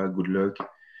 etc. Good luck.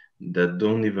 That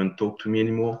don't even talk to me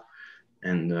anymore,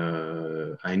 and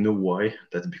I know why.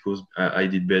 That's because I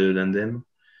did better than them.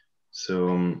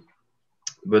 So,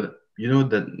 but you know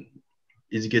that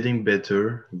it's getting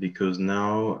better because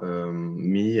now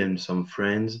me and some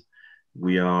friends,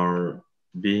 we are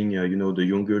being, you know, the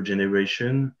younger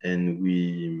generation, and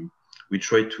we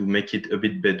try to make it a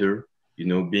bit better. You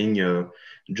know, being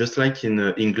just like in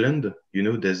England, you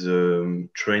know, there's a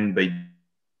trained by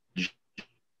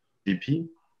GP,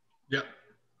 Yeah.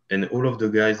 and all of the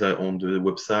guys are on the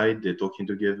website. They're talking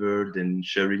together, then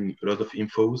sharing a lot of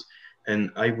infos.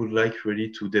 And I would like really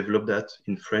to develop that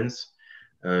in France,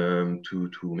 to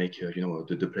make you know,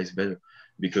 the place better,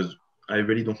 because I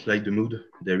really don't like the mood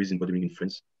there is in bodybuilding in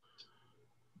France.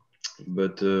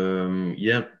 But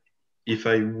yeah, if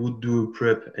I would do a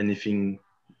prep, anything,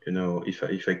 you know,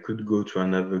 if I could go to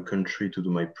another country to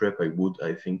do my prep, I would,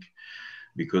 I think,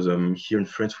 because here in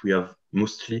France we have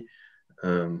mostly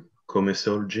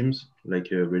commercial gyms, like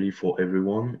really for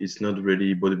everyone. It's not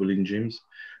really bodybuilding gyms.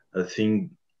 I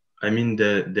think, I mean,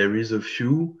 there is a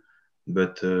few,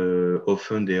 but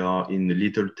often they are in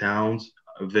little towns,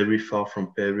 very far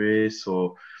from Paris,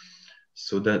 or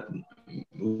so that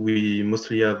we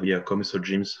mostly have, yeah, commercial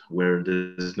gyms where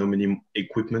there's no many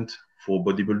equipment for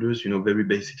bodybuilders. You know, very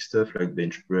basic stuff like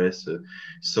bench press,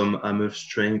 some hammer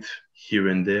strength here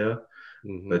and there,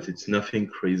 but it's nothing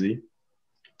crazy.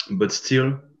 But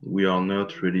still, we are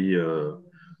not really, uh,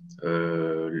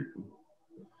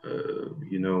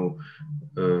 you know,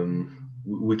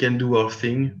 we can do our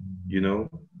thing, you know,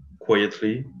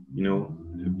 quietly, you know,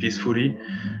 peacefully,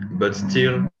 but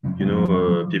still, you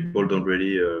know, people don't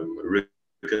really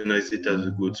recognize it as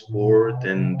a good sport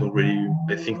and don't really,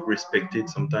 I think, respect it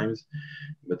sometimes.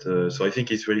 But so I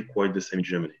think it's really quite the same in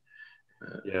Germany.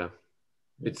 Yeah,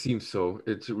 it seems so.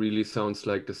 It really sounds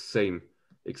like the same,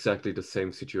 exactly the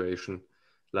same situation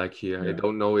like here. I Yeah.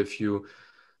 don't know if you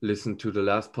listened to the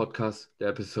last podcast, the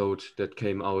episode that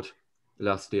came out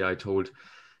last day. I told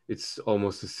it's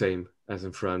almost the same as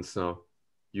in France now.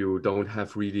 You don't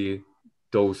have really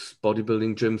those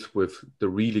bodybuilding gyms with the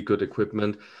really good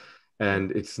equipment,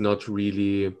 and it's not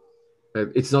really,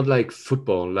 it's not like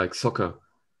football, like soccer.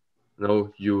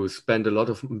 No, you spend a lot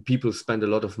of people spend a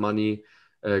lot of money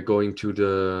going to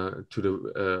the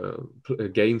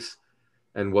games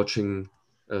and watching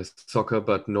soccer,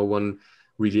 but no one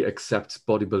really accepts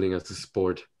bodybuilding as a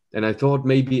sport. And I thought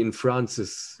maybe in France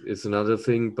is another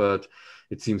thing, but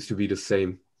it seems to be the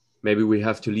same. Maybe we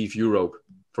have to leave Europe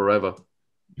forever.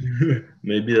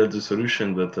 Maybe that's the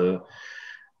solution, but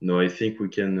no, I think we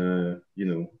can, you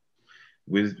know,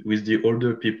 with the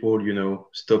older people, you know,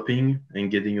 stopping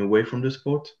and getting away from the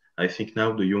sport. I think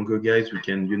now the younger guys, we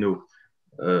can, you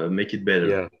know, make it better.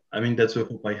 Yeah, I mean, that's a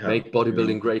hope I have. make You know?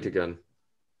 bodybuilding great again.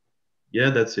 Yeah,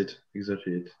 that's it.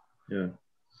 Exactly it. Yeah.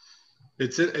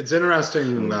 It's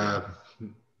interesting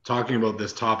talking about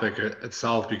this topic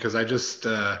itself, because I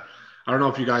don't know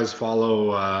if you guys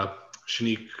follow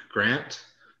Shanique Grant,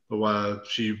 but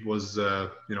she was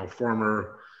you know,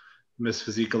 former Miss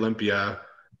Physique Olympia,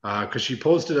 because she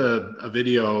posted a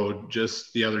video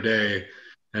just the other day,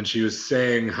 and she was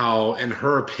saying how, in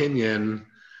her opinion,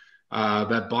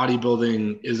 that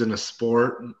bodybuilding isn't a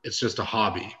sport, it's just a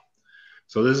hobby.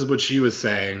 So this is what she was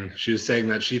saying. She was saying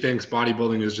that she thinks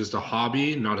bodybuilding is just a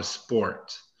hobby, not a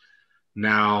sport.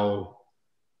 Now,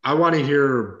 I want to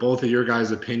hear both of your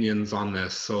guys' opinions on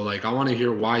this. So, like, I want to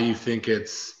hear why you think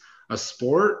it's a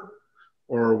sport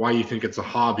or why you think it's a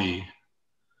hobby.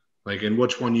 Like, and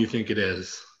which one you think it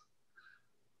is.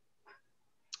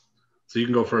 So you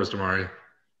can go first, Amaury.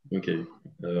 Okay.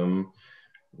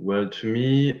 Well, to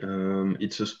me,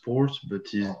 it's a sport, but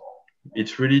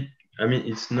it's really, I mean,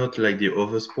 it's not like the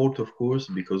other sport, of course,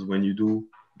 because when you do,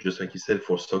 just like you said,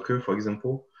 for soccer, for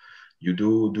example, you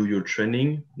do your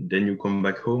training, then you come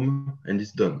back home and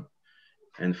it's done.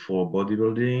 And for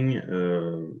bodybuilding,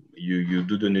 you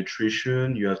do the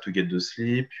nutrition, you have to get the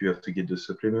sleep, you have to get the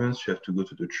supplements, you have to go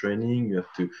to the training, you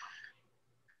have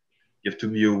to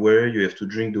be aware, you have to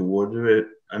drink the water.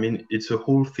 I mean, it's a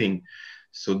whole thing.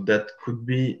 So that could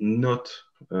be not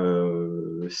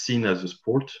seen as a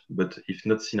sport, but if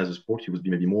not seen as a sport, it would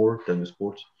be maybe more than a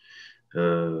sport.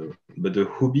 But a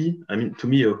hobby, I mean, to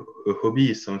me, a hobby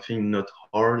is something not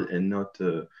hard and not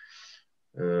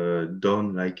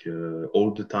done like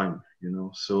all the time, you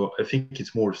know. So I think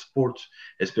it's more sport,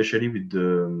 especially with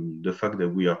the fact that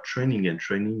we are training, and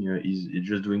training is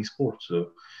just doing sport.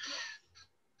 So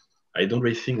I don't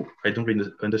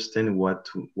really understand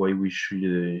why we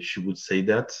should she would say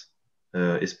that,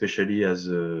 especially as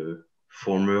a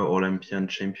former Olympian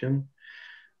champion.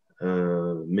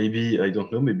 Maybe I don't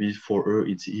know. Maybe for her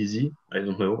it's easy. I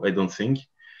don't know. I don't think.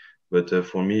 But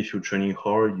for me, if you're training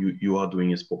hard, you are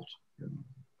doing a sport.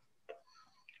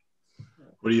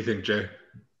 What do you think, Jay?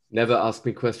 Never ask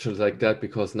me questions like that,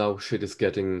 because now shit is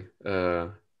getting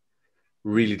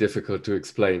really difficult to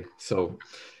explain. So,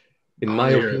 in I my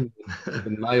wanna hear opinion, it.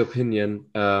 in my opinion,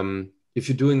 if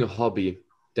you're doing a hobby,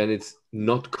 then it's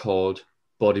not called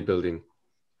bodybuilding.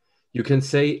 You can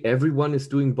say everyone is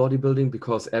doing bodybuilding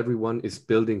because everyone is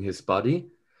building his body.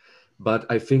 But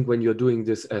I think when you're doing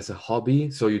this as a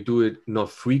hobby, so you do it not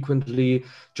frequently,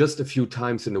 just a few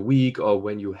times in a week, or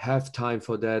when you have time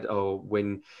for that, or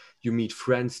when you meet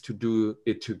friends to do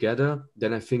it together,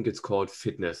 then I think it's called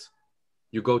fitness.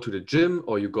 You go to the gym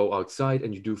or you go outside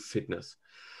and you do fitness.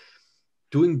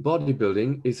 Doing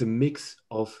bodybuilding is a mix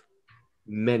of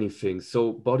many things.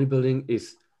 So bodybuilding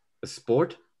is a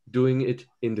sport, doing it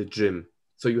in the gym.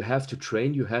 So you have to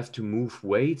train, you have to move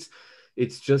weights.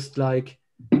 It's just like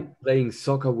playing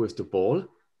soccer with the ball.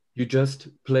 You're just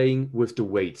playing with the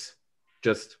weights,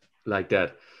 just like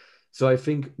that. So I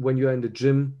think when you're in the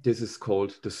gym, this is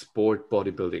called the sport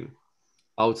bodybuilding.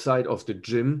 Outside of the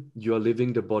gym, you're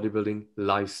living the bodybuilding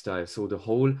lifestyle. So the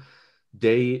whole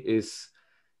day is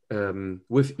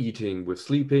with eating, with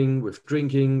sleeping, with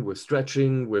drinking, with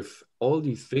stretching, with all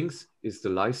these things is the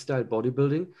lifestyle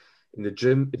bodybuilding. In the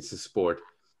gym, it's a sport.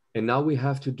 And now we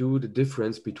have to do the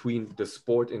difference between the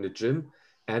sport in the gym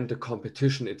and the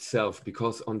competition itself,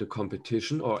 because on the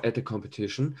competition or at the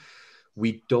competition,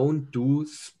 we don't do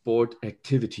sport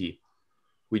activity.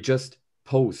 We just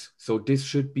pose. So this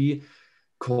should be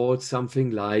called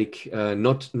something like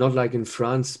not like in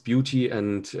France, beauty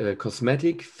and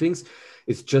cosmetic things.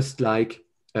 It's just like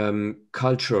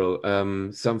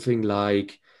cultural, something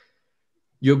like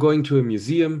you're going to a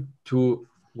museum to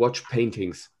watch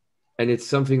paintings, and it's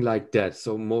something like that.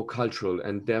 So more cultural,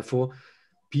 and therefore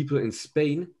people in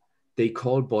Spain, they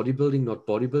call bodybuilding not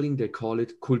bodybuilding, they call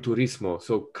it culturismo,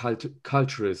 so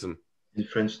culturism. In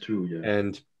France too, yeah.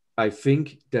 And I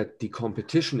think that the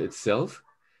competition itself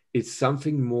is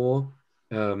something more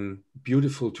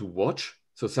beautiful to watch.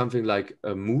 So something like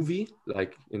a movie,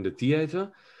 like in the theater.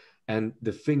 And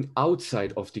the thing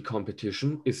outside of the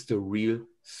competition is the real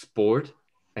sport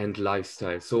and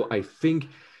lifestyle. So I think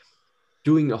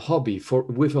doing a hobby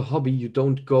with a hobby, you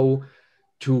don't go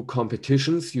to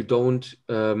competitions, you don't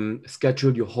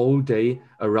schedule your whole day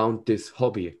around this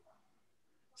hobby.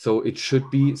 So it should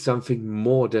be something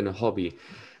more than a hobby.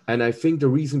 And I think the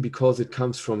reason, because it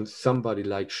comes from somebody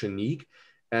like Shanique,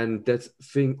 and that's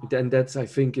I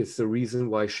think is the reason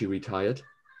why she retired,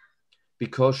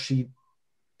 because she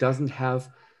doesn't have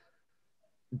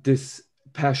this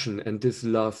passion and this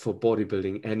love for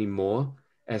bodybuilding anymore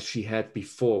as she had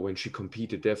before when she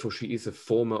competed. Therefore, she is a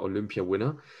former Olympia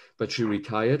winner, but she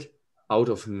retired out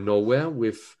of nowhere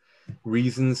with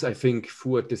reasons I think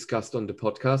Fuad discussed on the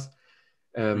podcast,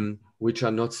 which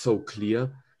are not so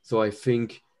clear. So I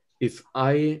think if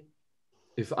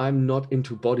I'm not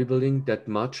into bodybuilding that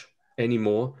much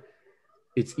anymore,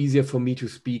 it's easier for me to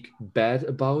speak bad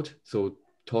about. So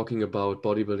talking about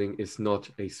bodybuilding is not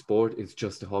a sport, it's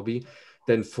just a hobby,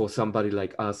 than for somebody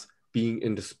like us being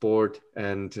in the sport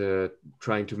and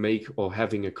trying to make or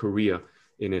having a career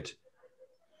in it.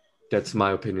 That's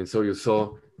my opinion. So you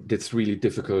saw that's really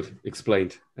difficult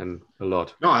explained and a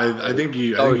lot. No, I think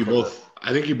you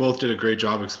both did a great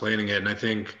job explaining it, and I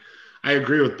think I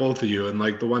agree with both of you. And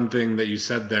like the one thing that you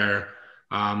said there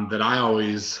that I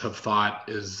always have thought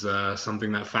is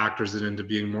something that factors it into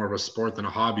being more of a sport than a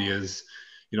hobby is,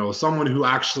 you know, someone who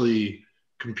actually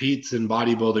competes in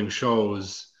bodybuilding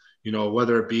shows, you know,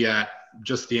 whether it be at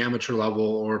just the amateur level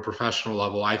or professional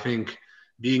level. I think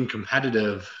being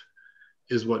competitive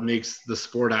is what makes the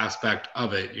sport aspect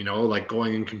of it, you know, like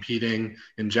going and competing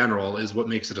in general is what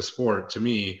makes it a sport to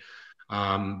me.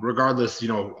 Regardless, you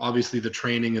know, obviously the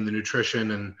training and the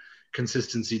nutrition and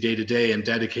consistency day to day and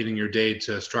dedicating your day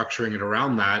to structuring it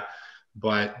around that.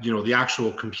 But, you know, the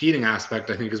actual competing aspect,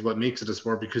 I think, is what makes it a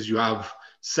sport, because you have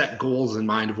set goals in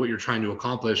mind of what you're trying to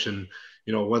accomplish. And,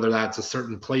 you know, whether that's a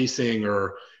certain placing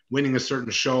or winning a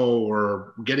certain show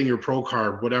or getting your pro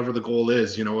card, whatever the goal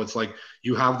is, you know, it's like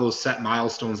you have those set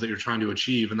milestones that you're trying to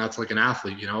achieve. And that's like an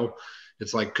athlete, you know,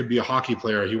 it's like, could be a hockey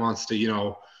player. He wants to, you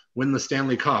know, win the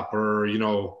Stanley Cup, or, you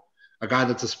know, a guy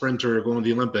that's a sprinter going to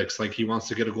the Olympics, like he wants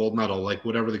to get a gold medal, like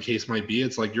whatever the case might be.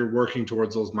 It's like you're working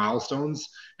towards those milestones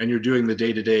and you're doing the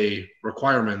day-to-day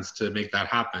requirements to make that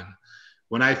happen.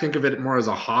 When I think of it more as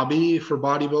a hobby for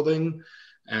bodybuilding,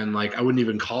 and like I wouldn't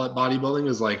even call it bodybuilding,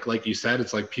 is like you said,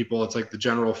 it's like people, it's like the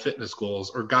general fitness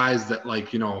goals, or guys that,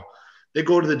 like, you know, they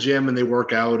go to the gym and they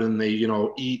work out and they, you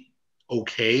know, eat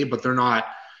okay, but they're not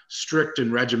strict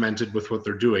and regimented with what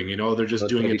they're doing. You know, they're just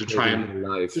doing it to try and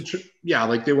yeah,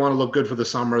 like they want to look good for the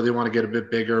summer, they want to get a bit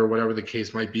bigger, whatever the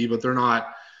case might be, but they're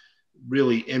not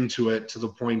really into it to the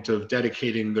point of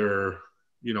dedicating their,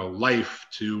 you know, life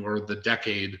to, or the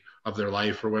decade of their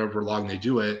life or whatever long they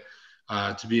do it,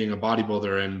 to being a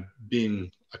bodybuilder and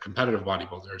being a competitive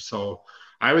bodybuilder. So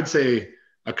I would say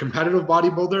a competitive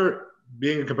bodybuilder,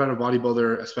 being a competitive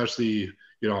bodybuilder, especially,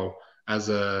 you know, as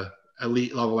a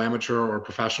elite level amateur or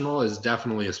professional, is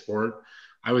definitely a sport.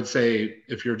 I would say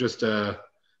if you're just a,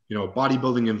 you know,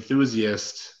 bodybuilding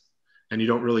enthusiast and you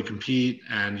don't really compete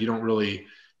and you don't really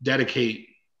dedicate,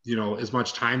 you know, as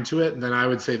much time to it, then I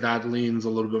would say that leans a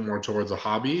little bit more towards a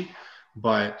hobby.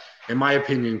 But in my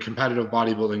opinion, competitive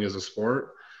bodybuilding is a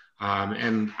sport.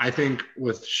 And I think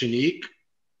with Shanique,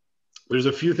 there's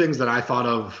a few things that I thought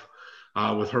of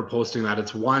with her posting that.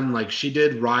 It's one, like she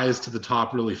did rise to the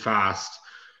top really fast.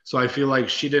 So I feel like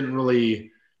she didn't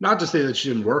really, not to say that she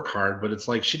didn't work hard, but it's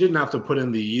like she didn't have to put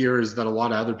in the years that a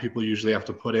lot of other people usually have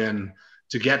to put in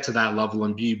to get to that level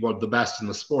and be the best in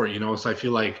the sport, you know? So I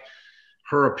feel like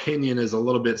her opinion is a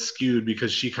little bit skewed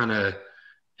because she kind of,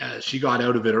 she got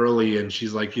out of it early and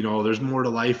she's like, you know, there's more to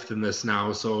life than this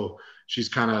now. So she's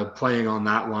kind of playing on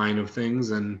that line of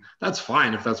things, and that's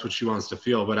fine if that's what she wants to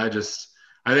feel. But I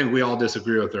think we all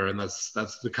disagree with her. And that's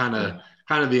the kind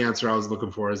of the answer I was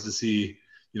looking for, is to see,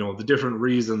 you know, the different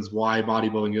reasons why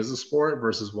bodybuilding is a sport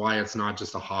versus why it's not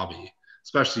just a hobby,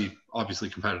 especially obviously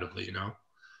competitively, you know.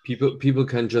 People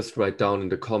can just write down in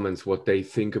the comments what they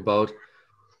think about,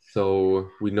 so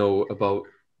we know about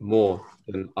more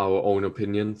than our own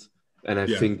opinions. And I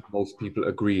think most people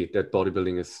agree that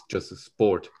bodybuilding is just a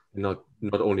sport, not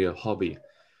only a hobby.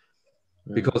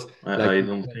 Because I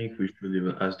don't think we should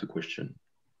even ask the question.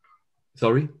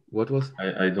 Sorry, what was?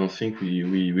 I don't think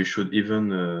we should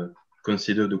even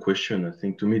consider the question. I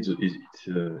think to me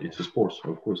it's a sport,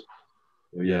 of course.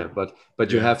 So, yeah,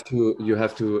 but you have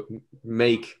to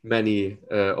make many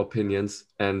opinions,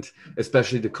 and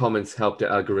especially the comments help the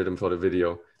algorithm for the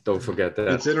video. Don't forget that.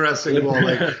 It's interesting. Well,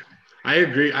 like I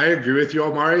agree with you,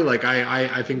 Amaury. Like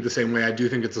I think the same way. I do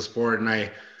think it's a sport, and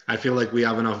I feel like we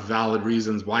have enough valid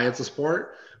reasons why it's a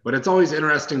sport. But it's always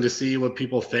interesting to see what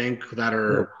people think that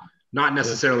are not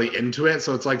necessarily into it.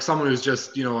 So it's like someone who's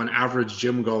just, you know, an average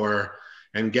gym goer,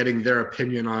 and getting their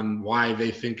opinion on why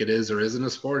they think it is or isn't a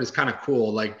sport is kind of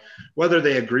cool. Like whether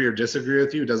they agree or disagree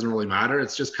with you doesn't really matter.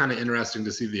 It's just kind of interesting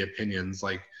to see the opinions,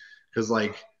 like, because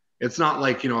like it's not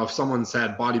like, you know, if someone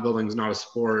said bodybuilding is not a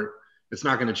sport, it's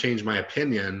not going to change my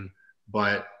opinion.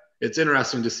 But it's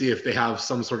interesting to see if they have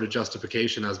some sort of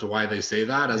justification as to why they say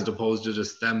that, as opposed to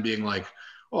just them being like,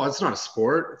 oh, it's not a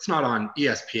sport, it's not on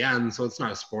ESPN, so it's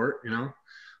not a sport, you know.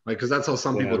 Like, because that's how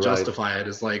some people justify it,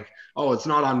 is like, oh, it's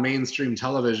not on mainstream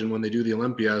television when they do the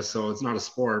Olympia, so it's not a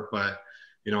sport. But,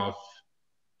 you know, if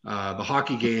the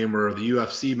hockey game or the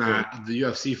UFC the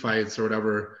UFC fights or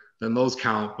whatever, then those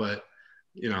count. But,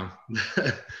 you know,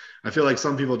 I feel like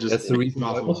some people just reason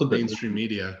off of mainstream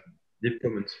media. Leave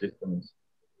comments.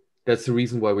 That's the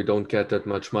reason why we don't get that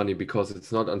much money, because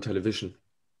it's not on television.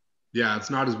 Yeah,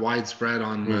 it's not as widespread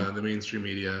on the mainstream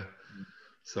media.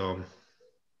 So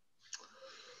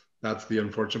that's the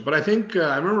unfortunate. But I think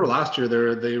I remember last year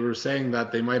they were saying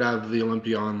that they might have the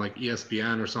Olympia on like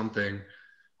ESPN or something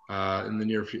in the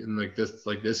near future,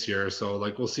 like this year. So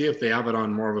like we'll see if they have it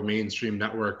on more of a mainstream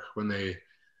network when they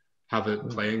have it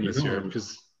playing this year.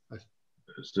 Because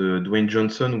Dwayne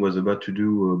Johnson was about to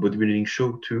do a bodybuilding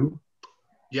show too.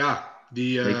 Yeah,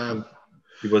 he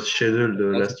was scheduled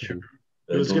last year.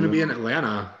 It was going to be in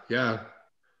Atlanta. Yeah.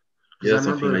 Yeah,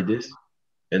 something like this.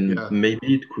 And Yeah.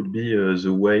 maybe it could be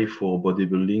the way for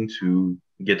bodybuilding to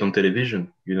get on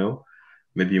television, you know,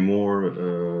 maybe more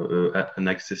an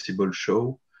accessible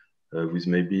show with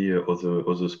maybe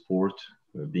other sport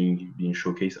being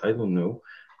showcased. I don't know,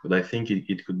 but I think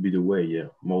it could be the way, yeah,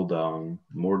 more than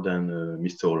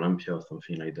Mr. Olympia or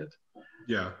something like that.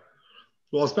 Yeah.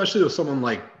 Well, especially with someone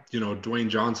like, Dwayne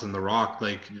Johnson, The Rock,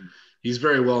 like he's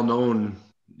very well known,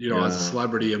 as a Yeah,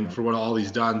 celebrity and for what all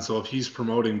he's done. So if he's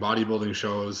promoting bodybuilding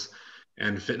shows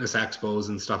and fitness expos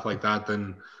and stuff like that,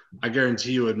 then I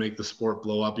guarantee you it would make the sport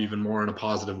blow up even more in a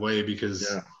positive way because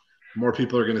yeah, more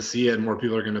people are going to see it and more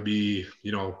people are going to be,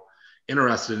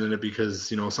 interested in it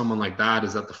because, someone like that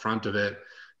is at the front of it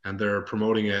and they're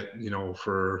promoting it,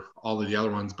 for all of the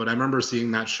other ones. But I remember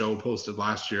seeing that show posted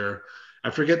last year. I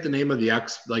forget the name of the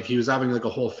like he was having like a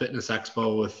whole fitness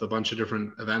expo with a bunch of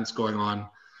different events going on,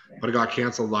 but it got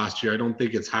canceled last year. I don't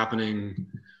think it's happening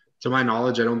to my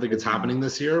knowledge. I don't think it's happening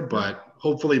this year, but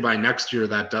hopefully by next year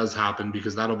that does happen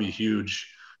because that'll be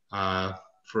huge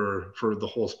for the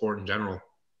whole sport in general.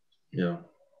 yeah.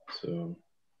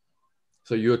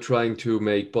 So you're trying to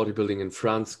make bodybuilding in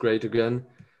France great again,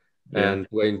 and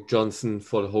Dwayne Johnson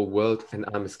for the whole world, and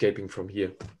I'm escaping from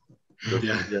here.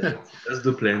 Yeah. That's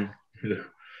the plan.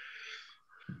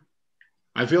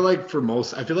 I feel like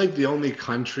the only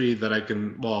country that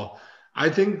I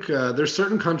think there's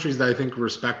certain countries that I think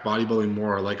respect bodybuilding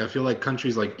more. Like I feel like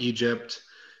countries like Egypt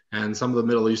and some of the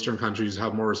Middle Eastern countries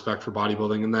have more respect for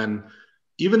bodybuilding. And then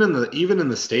even in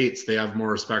the States, they have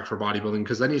more respect for bodybuilding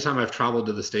because anytime I've traveled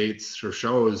to the States for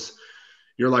shows,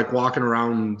 you're like walking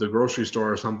around the grocery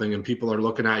store or something and people are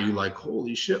looking at you like,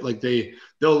 holy shit. Like they'll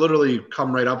literally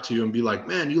come right up to you and be like,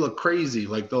 man, you look crazy.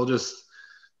 Like they'll just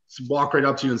walk right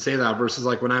up to you and say that versus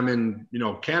like when I'm in,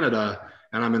 Canada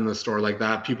and I'm in the store like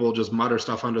that, people just mutter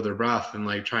stuff under their breath and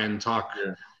like try and talk,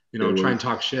 try and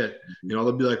talk shit.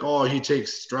 They'll be like, oh, he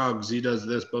takes drugs, he does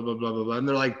this, blah, blah, blah, blah, blah. And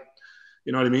they're like,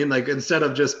 you know what I mean? Like instead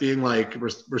of just being like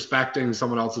respecting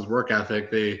someone else's work ethic,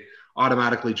 they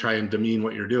automatically try and demean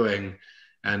what you're doing.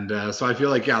 And so I feel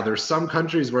like, there's some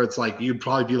countries where it's like, you'd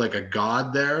probably be like a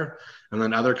god there. And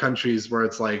then other countries where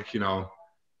it's like,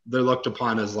 they're looked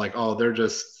upon as like, oh, they're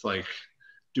just like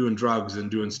doing drugs and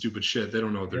doing stupid shit. They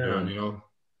don't know what they're doing,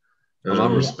 There's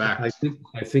no respect.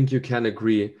 I think you can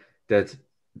agree that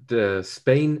the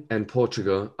Spain and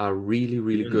Portugal are really,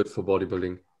 really good for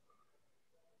bodybuilding.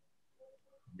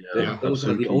 Yeah, those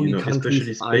absolutely. are the only countries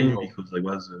especially Spain, because I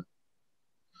was,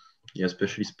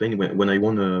 especially Spain when I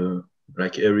won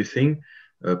like everything.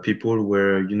 People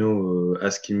were,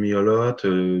 asking me a lot,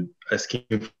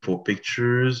 asking for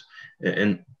pictures,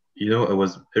 and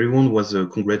everyone was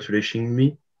congratulating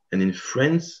me. And in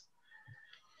France,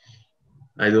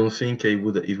 I don't think it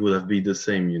would have been the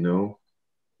same,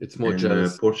 It's more and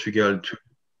jealous. Portugal too.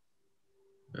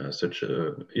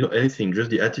 Anything, just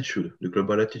the attitude, the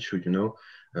global attitude,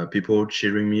 people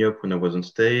cheering me up when I was on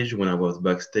stage, when I was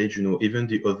backstage, even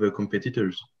the other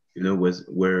competitors,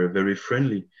 were very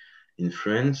friendly. In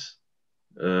France,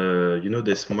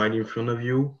 they smile in front of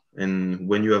you, and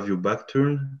when you have your back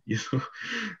turned,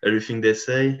 everything they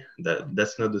say,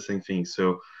 that's not the same thing.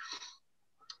 So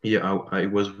yeah, I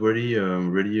was really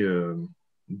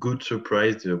good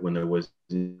surprised when I was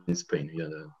in Spain.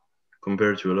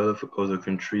 Compared to a lot of other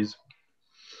countries.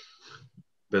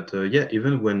 But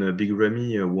even when Big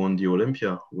Ramy won the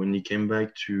Olympia, when he came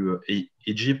back to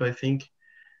Egypt, I think,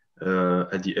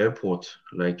 at the airport,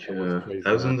 like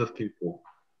thousands of people,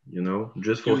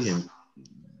 just for him.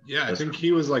 Yeah, I think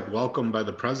he was like welcomed by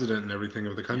the president and everything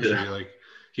of the country. Yeah. Like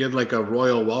he had like a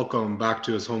royal welcome back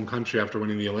to his home country after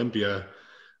winning the Olympia.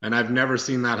 And I've never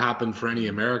seen that happen for any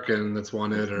American that's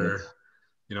won it or,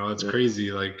 it's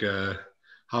crazy. Like,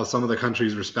 how some of the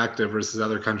countries respect it versus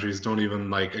other countries don't even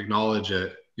like acknowledge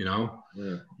it, Yeah.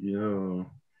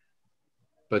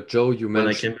 But Joe, you mentioned. When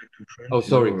I came back to France, oh,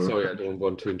 sorry, I don't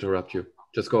want to interrupt you.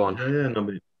 Just go on. No,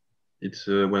 but it's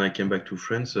when I came back to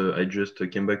France, I just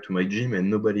came back to my gym and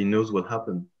nobody knows what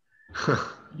happened.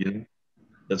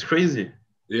 That's crazy.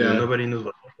 Yeah, nobody knows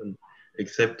what happened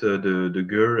except the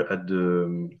girl at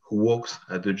who works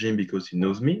at the gym because he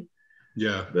knows me.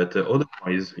 Yeah, but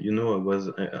otherwise, I was.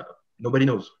 Nobody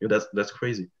knows. That's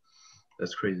crazy.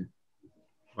 That's crazy.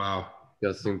 Wow.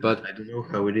 Yes, but I don't know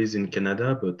how it is in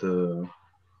Canada, but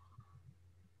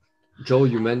Joe,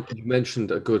 you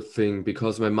mentioned a good thing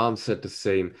because my mom said the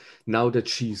same. Now that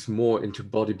she's more into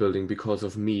bodybuilding because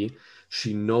of me,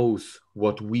 she knows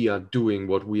what we are doing,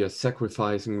 what we are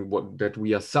sacrificing, that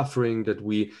we are suffering, that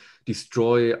we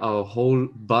destroy our whole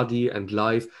body and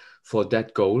life for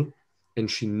that goal, and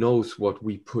she knows what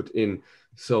we put in.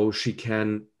 So she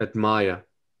can admire.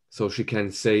 So she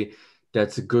can say,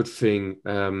 that's a good thing.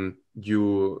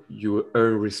 You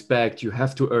earn respect. You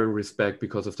have to earn respect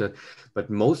because of that. But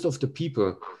most of the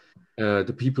people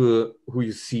who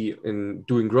you see in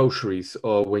doing groceries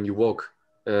or when you walk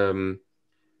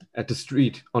at the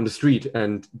street on the street,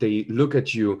 and they look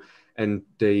at you and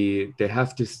they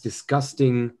have this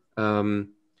disgusting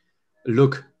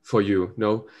look for you.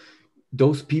 No,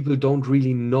 those people don't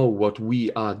really know what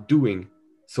we are doing.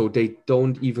 So they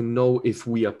don't even know if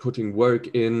we are putting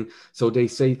work in. So they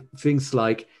say things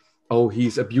like, oh,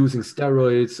 he's abusing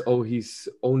steroids. Oh, he's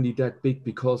only that big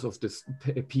because of this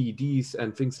PEDs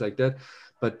and things like that.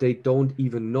 But they don't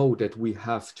even know that we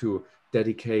have to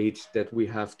dedicate, that we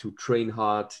have to train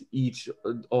hard, eat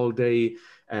all day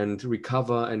and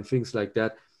recover and things like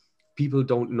that. People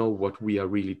don't know what we are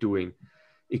really doing,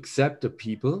 except the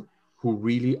people who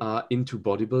really are into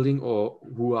bodybuilding or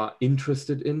who are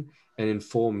interested in and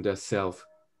inform themselves,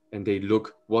 and they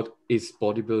look what is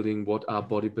bodybuilding, what are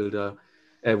bodybuilder,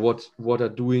 what are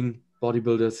doing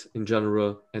bodybuilders in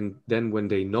general, and then when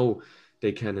they know,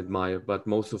 they can admire. But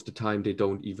most of the time they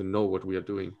don't even know what we are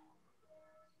doing.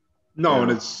 No,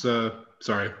 and it's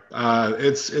sorry,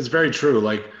 it's very true.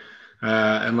 Like,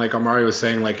 and like Amaury was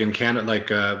saying, like in Canada, like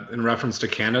in reference to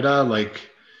Canada, like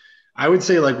I would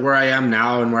say like where I am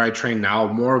now and where I train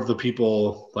now, more of the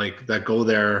people like that go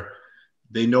there,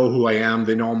 they know who I am.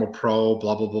 They know I'm a pro,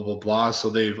 blah, blah, blah, blah, blah.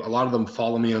 So a lot of them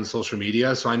follow me on social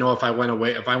media. So I know if I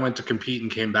went to compete and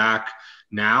came back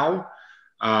now,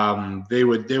 they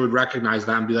would recognize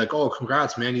that and be like, oh,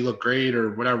 congrats, man, you look great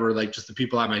or whatever. Like just the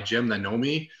people at my gym that know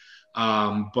me.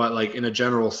 But like in a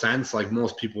general sense, like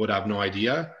most people would have no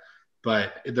idea.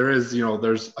 But there is,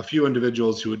 there's a few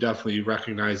individuals who would definitely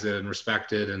recognize it and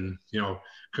respect it and,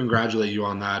 congratulate you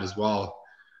on that as well.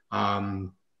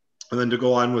 And then to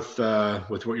go on with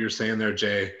what you're saying there,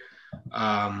 Jay,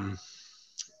 I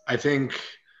think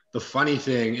the funny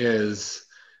thing is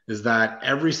that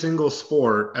every single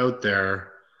sport out there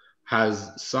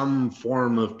has some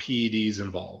form of PEDs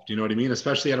involved. You know what I mean?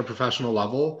 Especially at a professional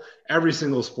level, every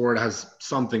single sport has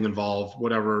something involved,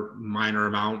 whatever minor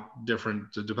amount,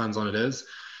 different, it depends on it is.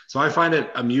 So I find it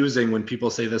amusing when people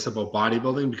say this about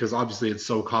bodybuilding, because obviously it's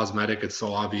so cosmetic, it's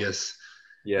so obvious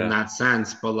in that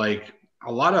sense. But like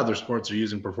a lot of other sports are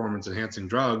using performance enhancing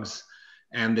drugs,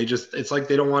 and it's like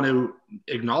they don't want to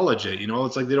acknowledge it.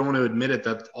 It's like they don't want to admit it,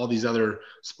 that all these other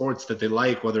sports that they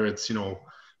like, whether it's,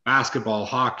 basketball,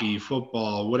 hockey,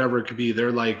 football, whatever it could be,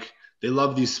 they're like, they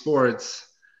love these sports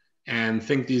and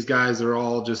think these guys are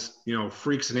all just,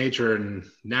 freaks of nature and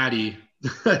natty.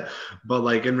 But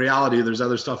like in reality, there's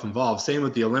other stuff involved. Same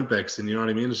with the Olympics. And you know what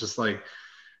I mean? It's just like,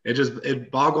 it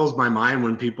boggles my mind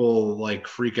when people like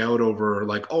freak out over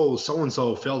like, oh,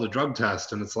 so-and-so failed a drug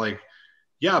test. And it's like,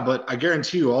 yeah, but I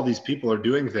guarantee you all these people are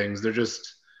doing things. They're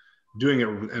just doing it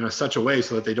in such a way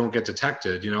so that they don't get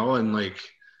detected, and like,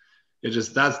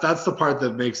 that's the part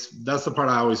that's the part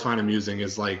I always find amusing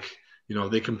is like,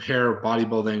 they compare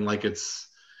bodybuilding like it's,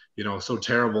 so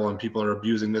terrible and people are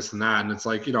abusing this and that. And it's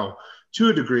like, to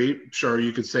a degree, sure,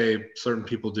 you could say certain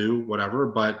people do whatever,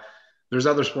 but there's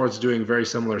other sports doing very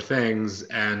similar things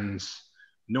and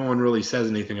no one really says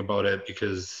anything about it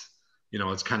because,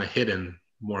 it's kind of hidden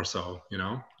more so, I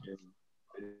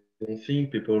don't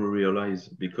think people realize,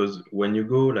 because when you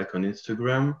go like on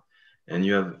Instagram, and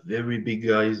you have very big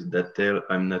guys that tell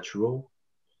I'm natural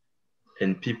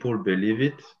and people believe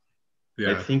it.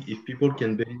 Yeah. I think if people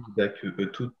can believe that a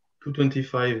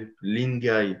 225 lean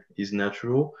guy is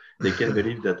natural, they can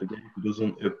believe that a guy who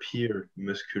doesn't appear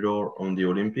muscular on the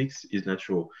Olympics is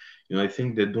natural. I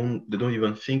think they don't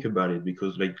even think about it,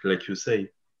 because like you say,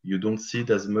 you don't see it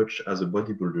as much as a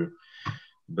bodybuilder.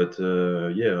 But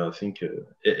I think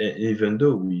even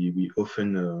though we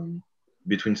often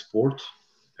between sports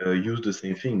use the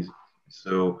same things,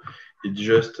 so it's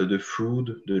just the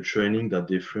food, the training that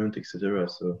different, etc.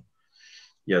 So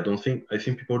I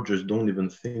think people just don't even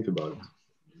think about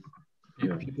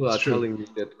it. People are telling me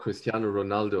that Cristiano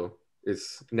Ronaldo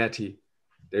is natty.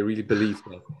 They really believe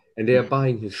that, and they are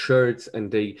buying his shirts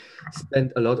and they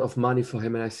spend a lot of money for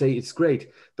him, and I say it's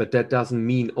great, but that doesn't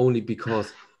mean only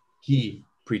because he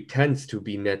pretends to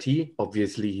be natty.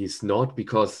 Obviously he's not,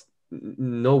 because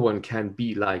no one can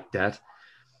be like that.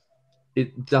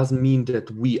 It doesn't mean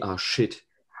that we are shit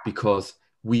because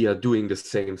we are doing the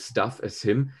same stuff as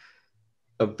him,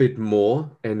 a bit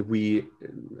more, and we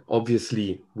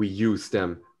use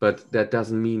them, but that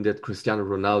doesn't mean that Cristiano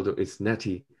Ronaldo is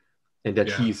natty and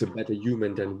that he is a better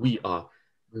human than we are.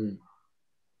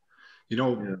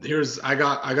 Here's I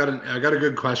got a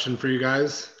good question for you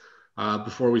guys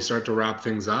before we start to wrap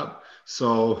things up.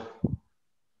 So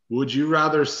would you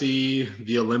rather see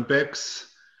the Olympics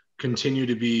continue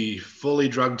to be fully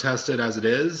drug tested as it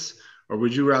is, or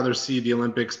would you rather see the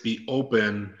Olympics be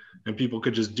open and people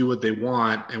could just do what they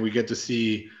want and we get to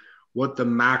see what the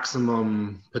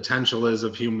maximum potential is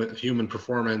of human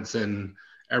performance in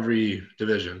every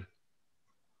division?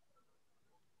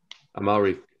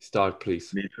 Amaury, start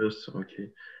please. Me first, okay.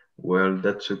 Well,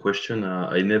 that's a question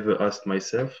I never asked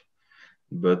myself,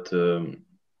 but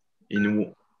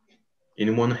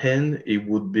in one hand, it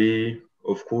would be,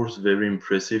 of course, very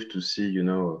impressive to see,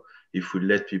 if we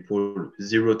let people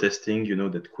zero testing,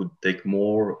 that could take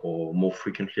more or more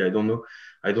frequently. I don't know.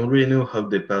 I don't really know how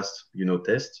they passed,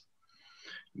 tests,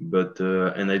 but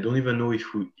and I don't even know if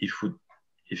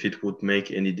it would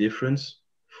make any difference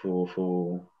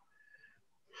for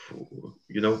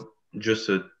just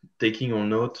taking or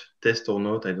not, test or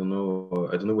not. I don't know.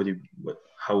 I don't know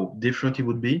how different it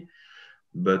would be.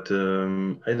 But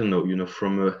I don't know,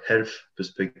 from a health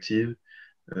perspective,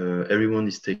 everyone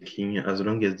is taking, as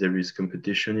long as there is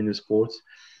competition in the sports,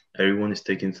 everyone is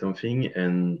taking something.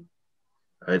 And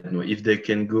I don't know if they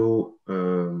can go,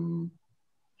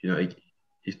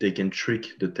 if they can trick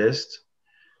the test,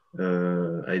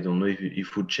 I don't know if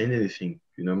it would change anything.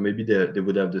 Maybe they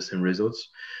would have the same results.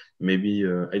 Maybe,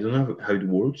 I don't know how it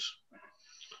works.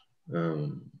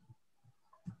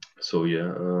 So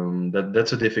yeah,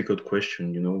 that's a difficult question,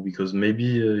 because maybe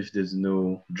if there's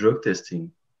no drug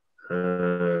testing,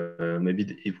 maybe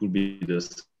it will be the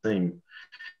same.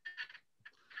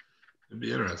 It'd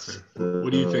be interesting.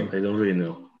 What do you think? I don't really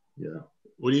know. Yeah.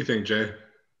 What do you think, Jay?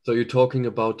 So you're talking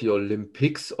about the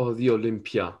Olympics or the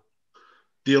Olympia?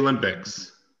 The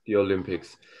Olympics. The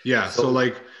Olympics. Yeah. So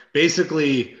like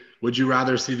basically, would you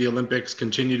rather see the Olympics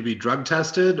continue to be drug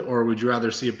tested, or would you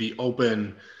rather see it be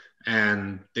open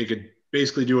and they could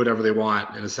basically do whatever they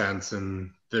want in a sense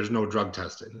and there's no drug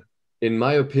testing? In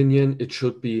my opinion, it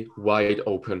should be wide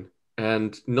open.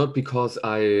 And not because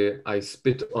I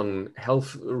spit on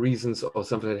health reasons or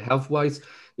something like health-wise,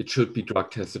 it should be drug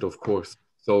tested, of course.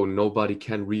 So nobody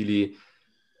can really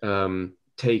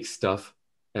take stuff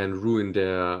and ruin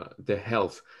their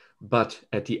health. But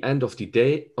at the end of the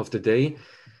day,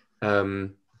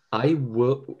 I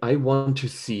want to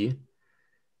see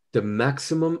the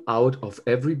maximum out of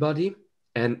everybody.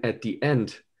 And at the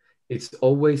end, it's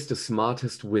always the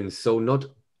smartest wins. So not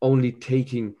only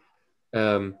taking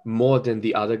more than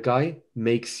the other guy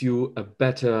makes you a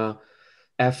better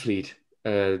athlete,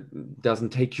 doesn't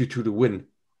take you to the win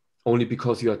only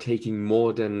because you are taking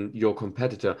more than your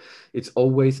competitor. It's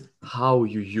always how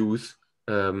you use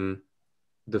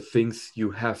the things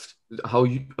you have, how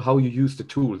you use the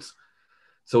tools.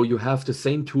 So you have the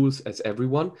same tools as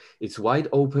everyone. It's wide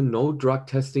open, no drug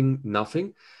testing,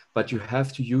 nothing, but you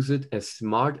have to use it as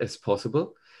smart as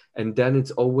possible. And then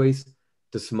it's always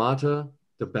the smarter,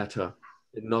 the better,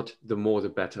 and not the more, the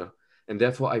better. And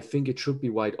therefore, I think it should be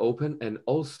wide open. And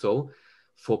also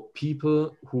for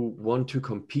people who want to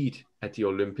compete at the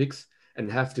Olympics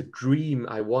and have the dream,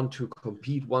 I want to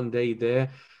compete one day there,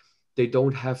 they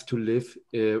don't have to live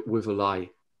with a lie.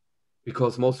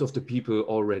 Because most of the people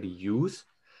already use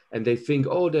and they think,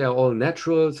 oh, they are all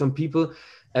natural. Some people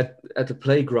at the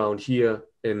playground here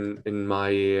in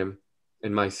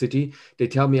my city, they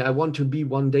tell me I want to be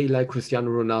one day like Cristiano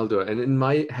Ronaldo. And in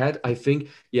my head, I think,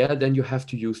 yeah, then you have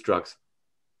to use drugs.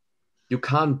 You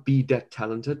can't be that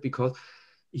talented because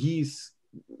he's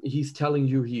telling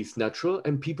you he's natural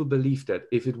and people believe that.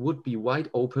 If it would be wide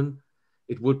open,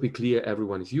 it would be clear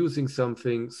everyone is using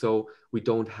something. So we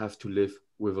don't have to live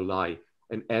with a lie.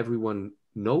 And everyone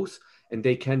knows and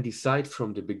they can decide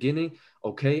from the beginning,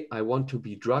 okay, I want to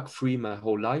be drug-free my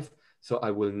whole life. So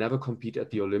I will never compete at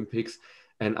the Olympics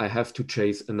and I have to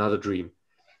chase another dream.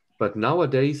 But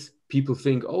nowadays, people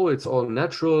think, oh, it's all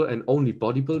natural and only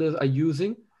bodybuilders are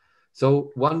using.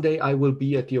 So one day I will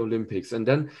be at the Olympics. And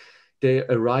then they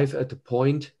arrive at the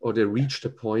point or they reach the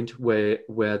point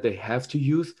where they have to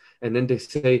use. And then they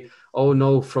say, oh,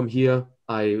 no, from here,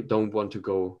 I don't want to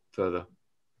go further.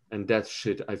 And that's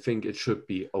shit. I think it should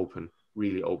be open,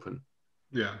 really open.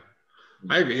 Yeah.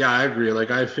 I agree.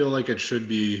 Like, I feel like it should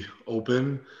be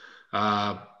open,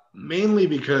 mainly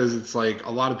because it's like a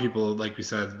lot of people, like we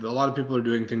said, a lot of people are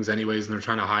doing things anyways, and they're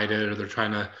trying to hide it or they're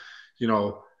trying to,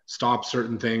 stop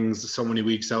certain things so many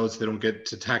weeks out so they don't get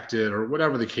detected or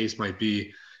whatever the case might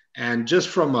be. And just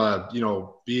from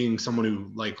being someone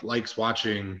who likes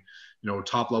watching,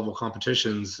 top level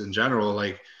competitions in general,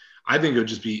 like, I think it would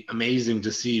just be amazing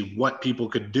to see what people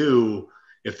could do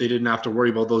if they didn't have to worry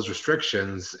about those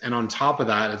restrictions. And on top of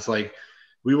that, it's like,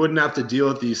 we wouldn't have to deal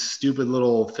with these stupid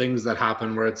little things that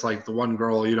happen where it's like the one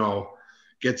girl,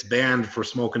 gets banned for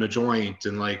smoking a joint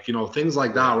and things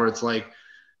like that, where it's like,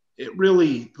 it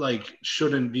really like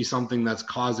shouldn't be something that's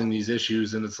causing these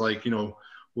issues. And it's like,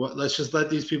 let's just let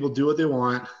these people do what they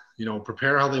want,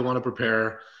 prepare how they want to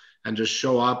prepare and just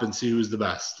show up and see who's the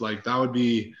best. Like that would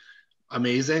be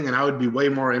amazing. And I would be way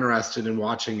more interested in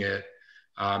watching it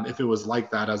if it was like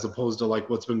that, as opposed to like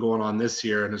what's been going on this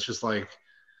year. And it's just like,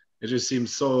 it just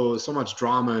seems so much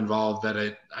drama involved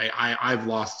that I've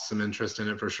lost some interest in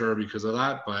it for sure because of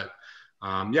that. But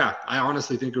yeah, I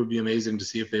honestly think it would be amazing to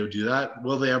see if they would do that.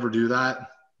 Will they ever do that?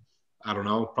 I don't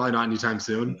know. Probably not anytime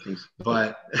soon.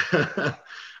 But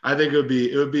I think it would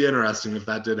be interesting if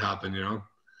that did happen.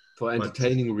 For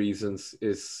entertaining reasons,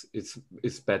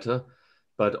 it's better.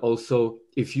 But also,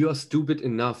 if you are stupid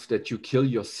enough that you kill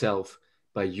yourself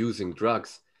by using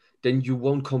drugs, then you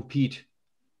won't compete.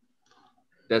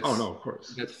 Oh no, of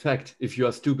course. That's fact. If you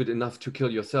are stupid enough to kill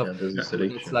yourself,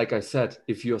 it's like I said,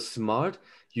 if you're smart,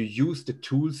 you use the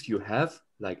tools you have,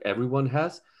 like everyone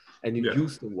has, and you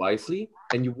use them wisely,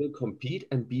 and you will compete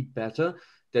and be better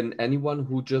than anyone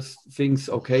who just thinks,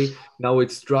 okay, now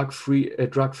it's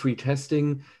drug-free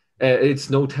testing, it's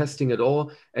no testing at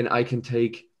all, and I can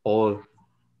take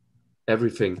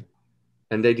everything.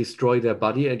 And they destroy their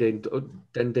body, and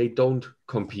then they don't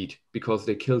compete because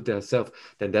they killed themselves.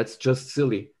 Then that's just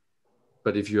silly.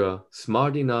 But if you're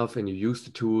smart enough and you use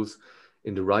the tools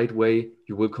in the right way,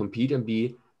 you will compete and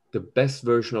be the best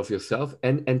version of yourself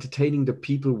and entertaining the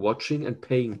people watching and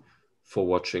paying for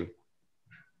watching.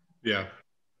 Yeah.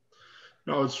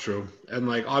 No, it's true. And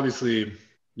like, obviously,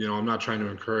 I'm not trying to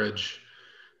encourage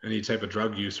any type of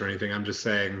drug use or anything. I'm just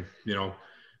saying,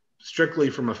 strictly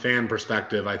from a fan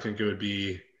perspective, I think it would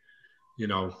be,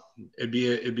 it'd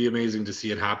be amazing to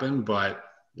see it happen, but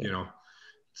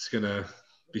it's going to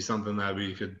be something that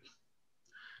we could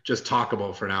just talk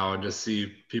about for now and just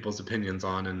see people's opinions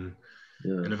on. And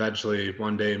eventually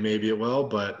one day, maybe it will,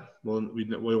 but we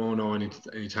won't know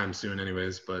anytime soon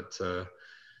anyways. But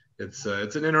it's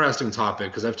an interesting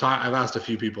topic because I've asked a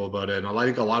few people about it. And I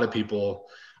think a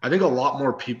lot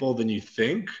more people than you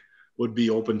think would be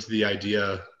open to the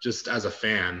idea just as a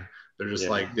fan. They're just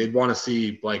like, they'd want to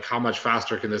see like how much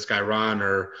faster can this guy run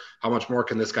or how much more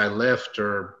can this guy lift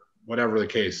or whatever the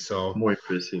case. So more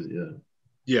impressive.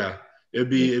 Yeah.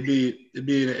 It'd be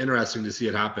interesting to see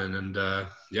it happen. And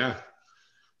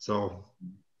so,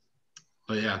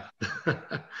 but yeah.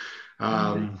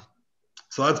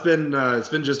 So it's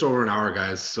been just over an hour,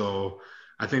 guys. So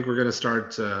I think we're going to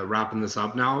start wrapping this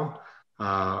up now.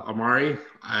 Amaury,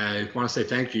 I want to say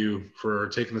thank you for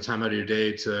taking the time out of your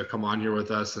day to come on here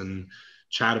with us and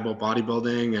chat about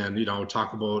bodybuilding and,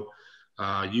 talk about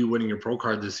you winning your pro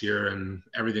card this year and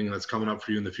everything that's coming up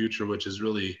for you in the future, which is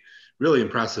really, really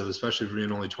impressive, especially for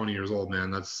being only 20 years old, man.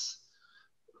 That's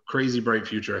a crazy bright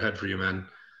future ahead for you, man.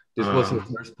 This was your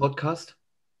first podcast?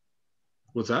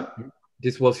 What's that?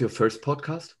 This was your first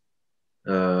podcast?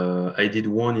 I did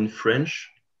one in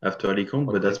French after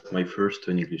Alicante, but that's my first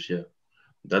in English, yeah.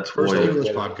 That's first why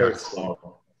English podcast.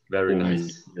 Very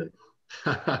nice.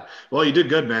 Yeah. Well, you did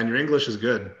good, man. Your English is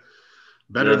good.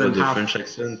 Better than the half. French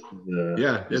accent.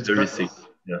 It's very thick.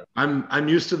 Yeah. I'm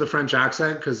used to the French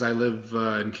accent because I live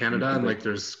in Canada and like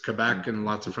there's Quebec and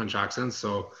lots of French accents,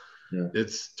 so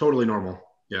it's totally normal.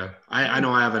 Yeah, I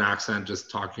know I have an accent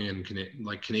just talking in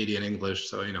Canadian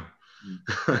English, so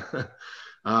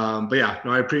but yeah,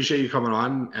 no, I appreciate you coming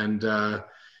on. And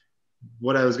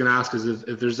what I was going to ask is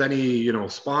if there's any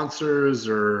sponsors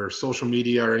or social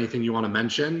media or anything you want to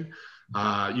mention,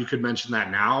 you could mention that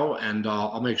now, and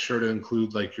I'll make sure to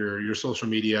include like your social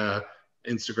media,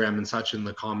 Instagram and such in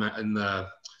the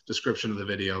description of the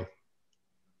video.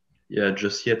 Yeah,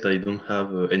 just yet I don't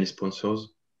have any sponsors.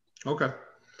 Okay.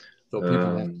 So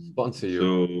people have to sponsor you.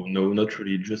 So no, not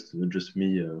really. Just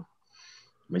me.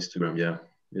 My Instagram.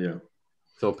 Yeah.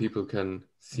 So people can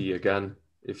see again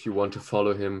if you want to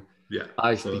follow him. Yeah.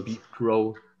 IFBB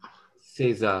Pro,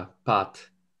 César Patte.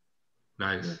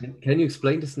 Nice. Can you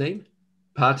explain this name?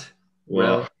 Patte.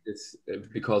 Well, it's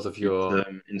because of your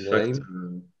in name. fact,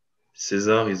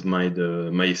 César is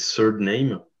my third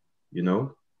name.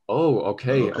 Oh,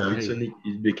 okay.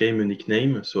 It became a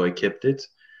nickname, so I kept it.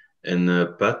 And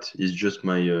Pat is just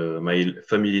my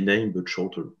family name, but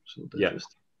shorter. So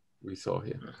we saw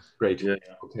here. Great. Yeah.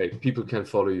 Okay, people can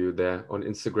follow you there on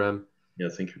Instagram. Yeah,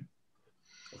 thank you.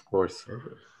 Of course.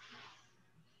 Perfect.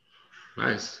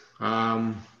 Nice.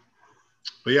 But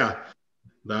yeah,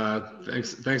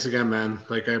 thanks again, man.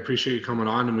 Like I appreciate you coming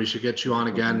on, and we should get you on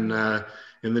again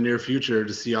in the near future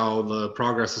to see how the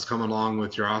progress is coming along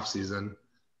with your off season.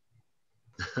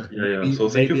 Yeah. So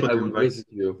thank you for I will visit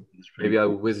you. Maybe I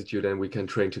will visit you, then we can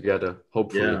train together.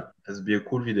 Hopefully. Yeah, that'd be a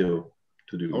cool video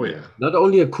to do. Oh yeah. Not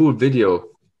only a cool video,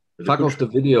 The Fuck off culture.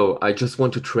 the video. I just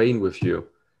want to train with you.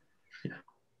 Yeah.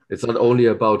 It's not only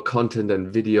about content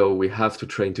and video. We have to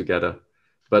train together,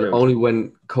 but Yeah. only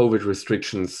when COVID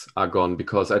restrictions are gone,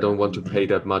 because I don't want to pay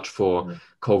that much for Yeah.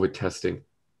 COVID testing.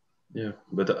 Yeah,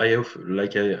 but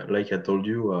like I told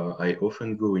you, I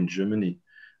often go in Germany.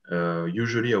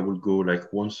 Usually, I will go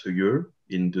like once a year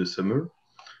in the summer,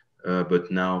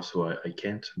 but now so I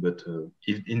can't. But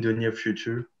if in the near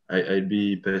future, I'll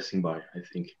be passing by, I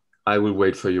think. I will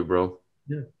wait for you, bro.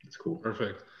 Yeah, that's cool.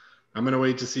 Perfect. I'm gonna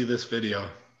wait to see this video.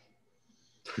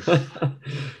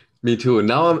 Me too.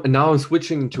 Now I'm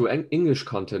switching to English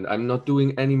content. I'm not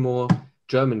doing any more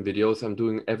German videos. I'm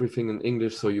doing everything in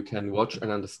English so you can watch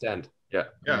and understand. Yeah.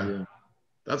 Yeah, Yeah.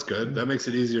 that's good. That makes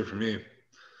it easier for me.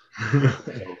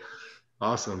 So,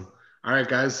 Awesome. All right,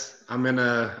 guys. I'm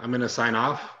gonna sign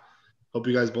off. Hope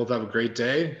you guys both have a great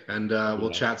day, and we'll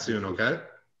yeah. chat soon. Okay.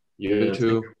 You Yeah, thank too.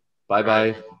 you. Bye All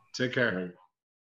right. bye. Take care. Bye.